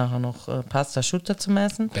gibt es nachher noch Pasta Asciutta zum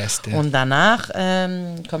Essen. Beste. Und danach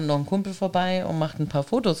kommt noch ein Kumpel vorbei und macht ein paar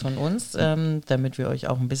Fotos von uns, damit wir euch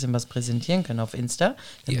auch ein bisschen was präsentieren können auf Insta,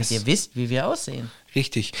 damit ihr wisst, wie wir aussehen.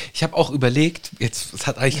 Richtig. Ich habe auch überlegt, es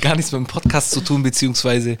hat eigentlich gar nichts mit dem Podcast zu tun,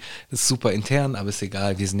 beziehungsweise das ist super intern, aber ist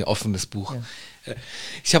egal, wir sind ja offenes Buch. Ja.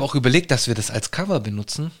 Ich habe auch überlegt, dass wir das als Cover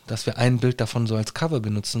benutzen, dass wir ein Bild davon so als Cover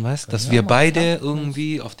benutzen, weißt, dass wir beide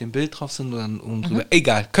irgendwie auf dem Bild drauf sind und drüber.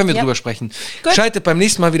 Egal, können wir drüber sprechen. Gut. Schaltet beim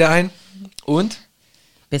nächsten Mal wieder ein und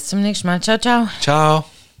Bis zum nächsten Mal. Ciao, ciao. ciao.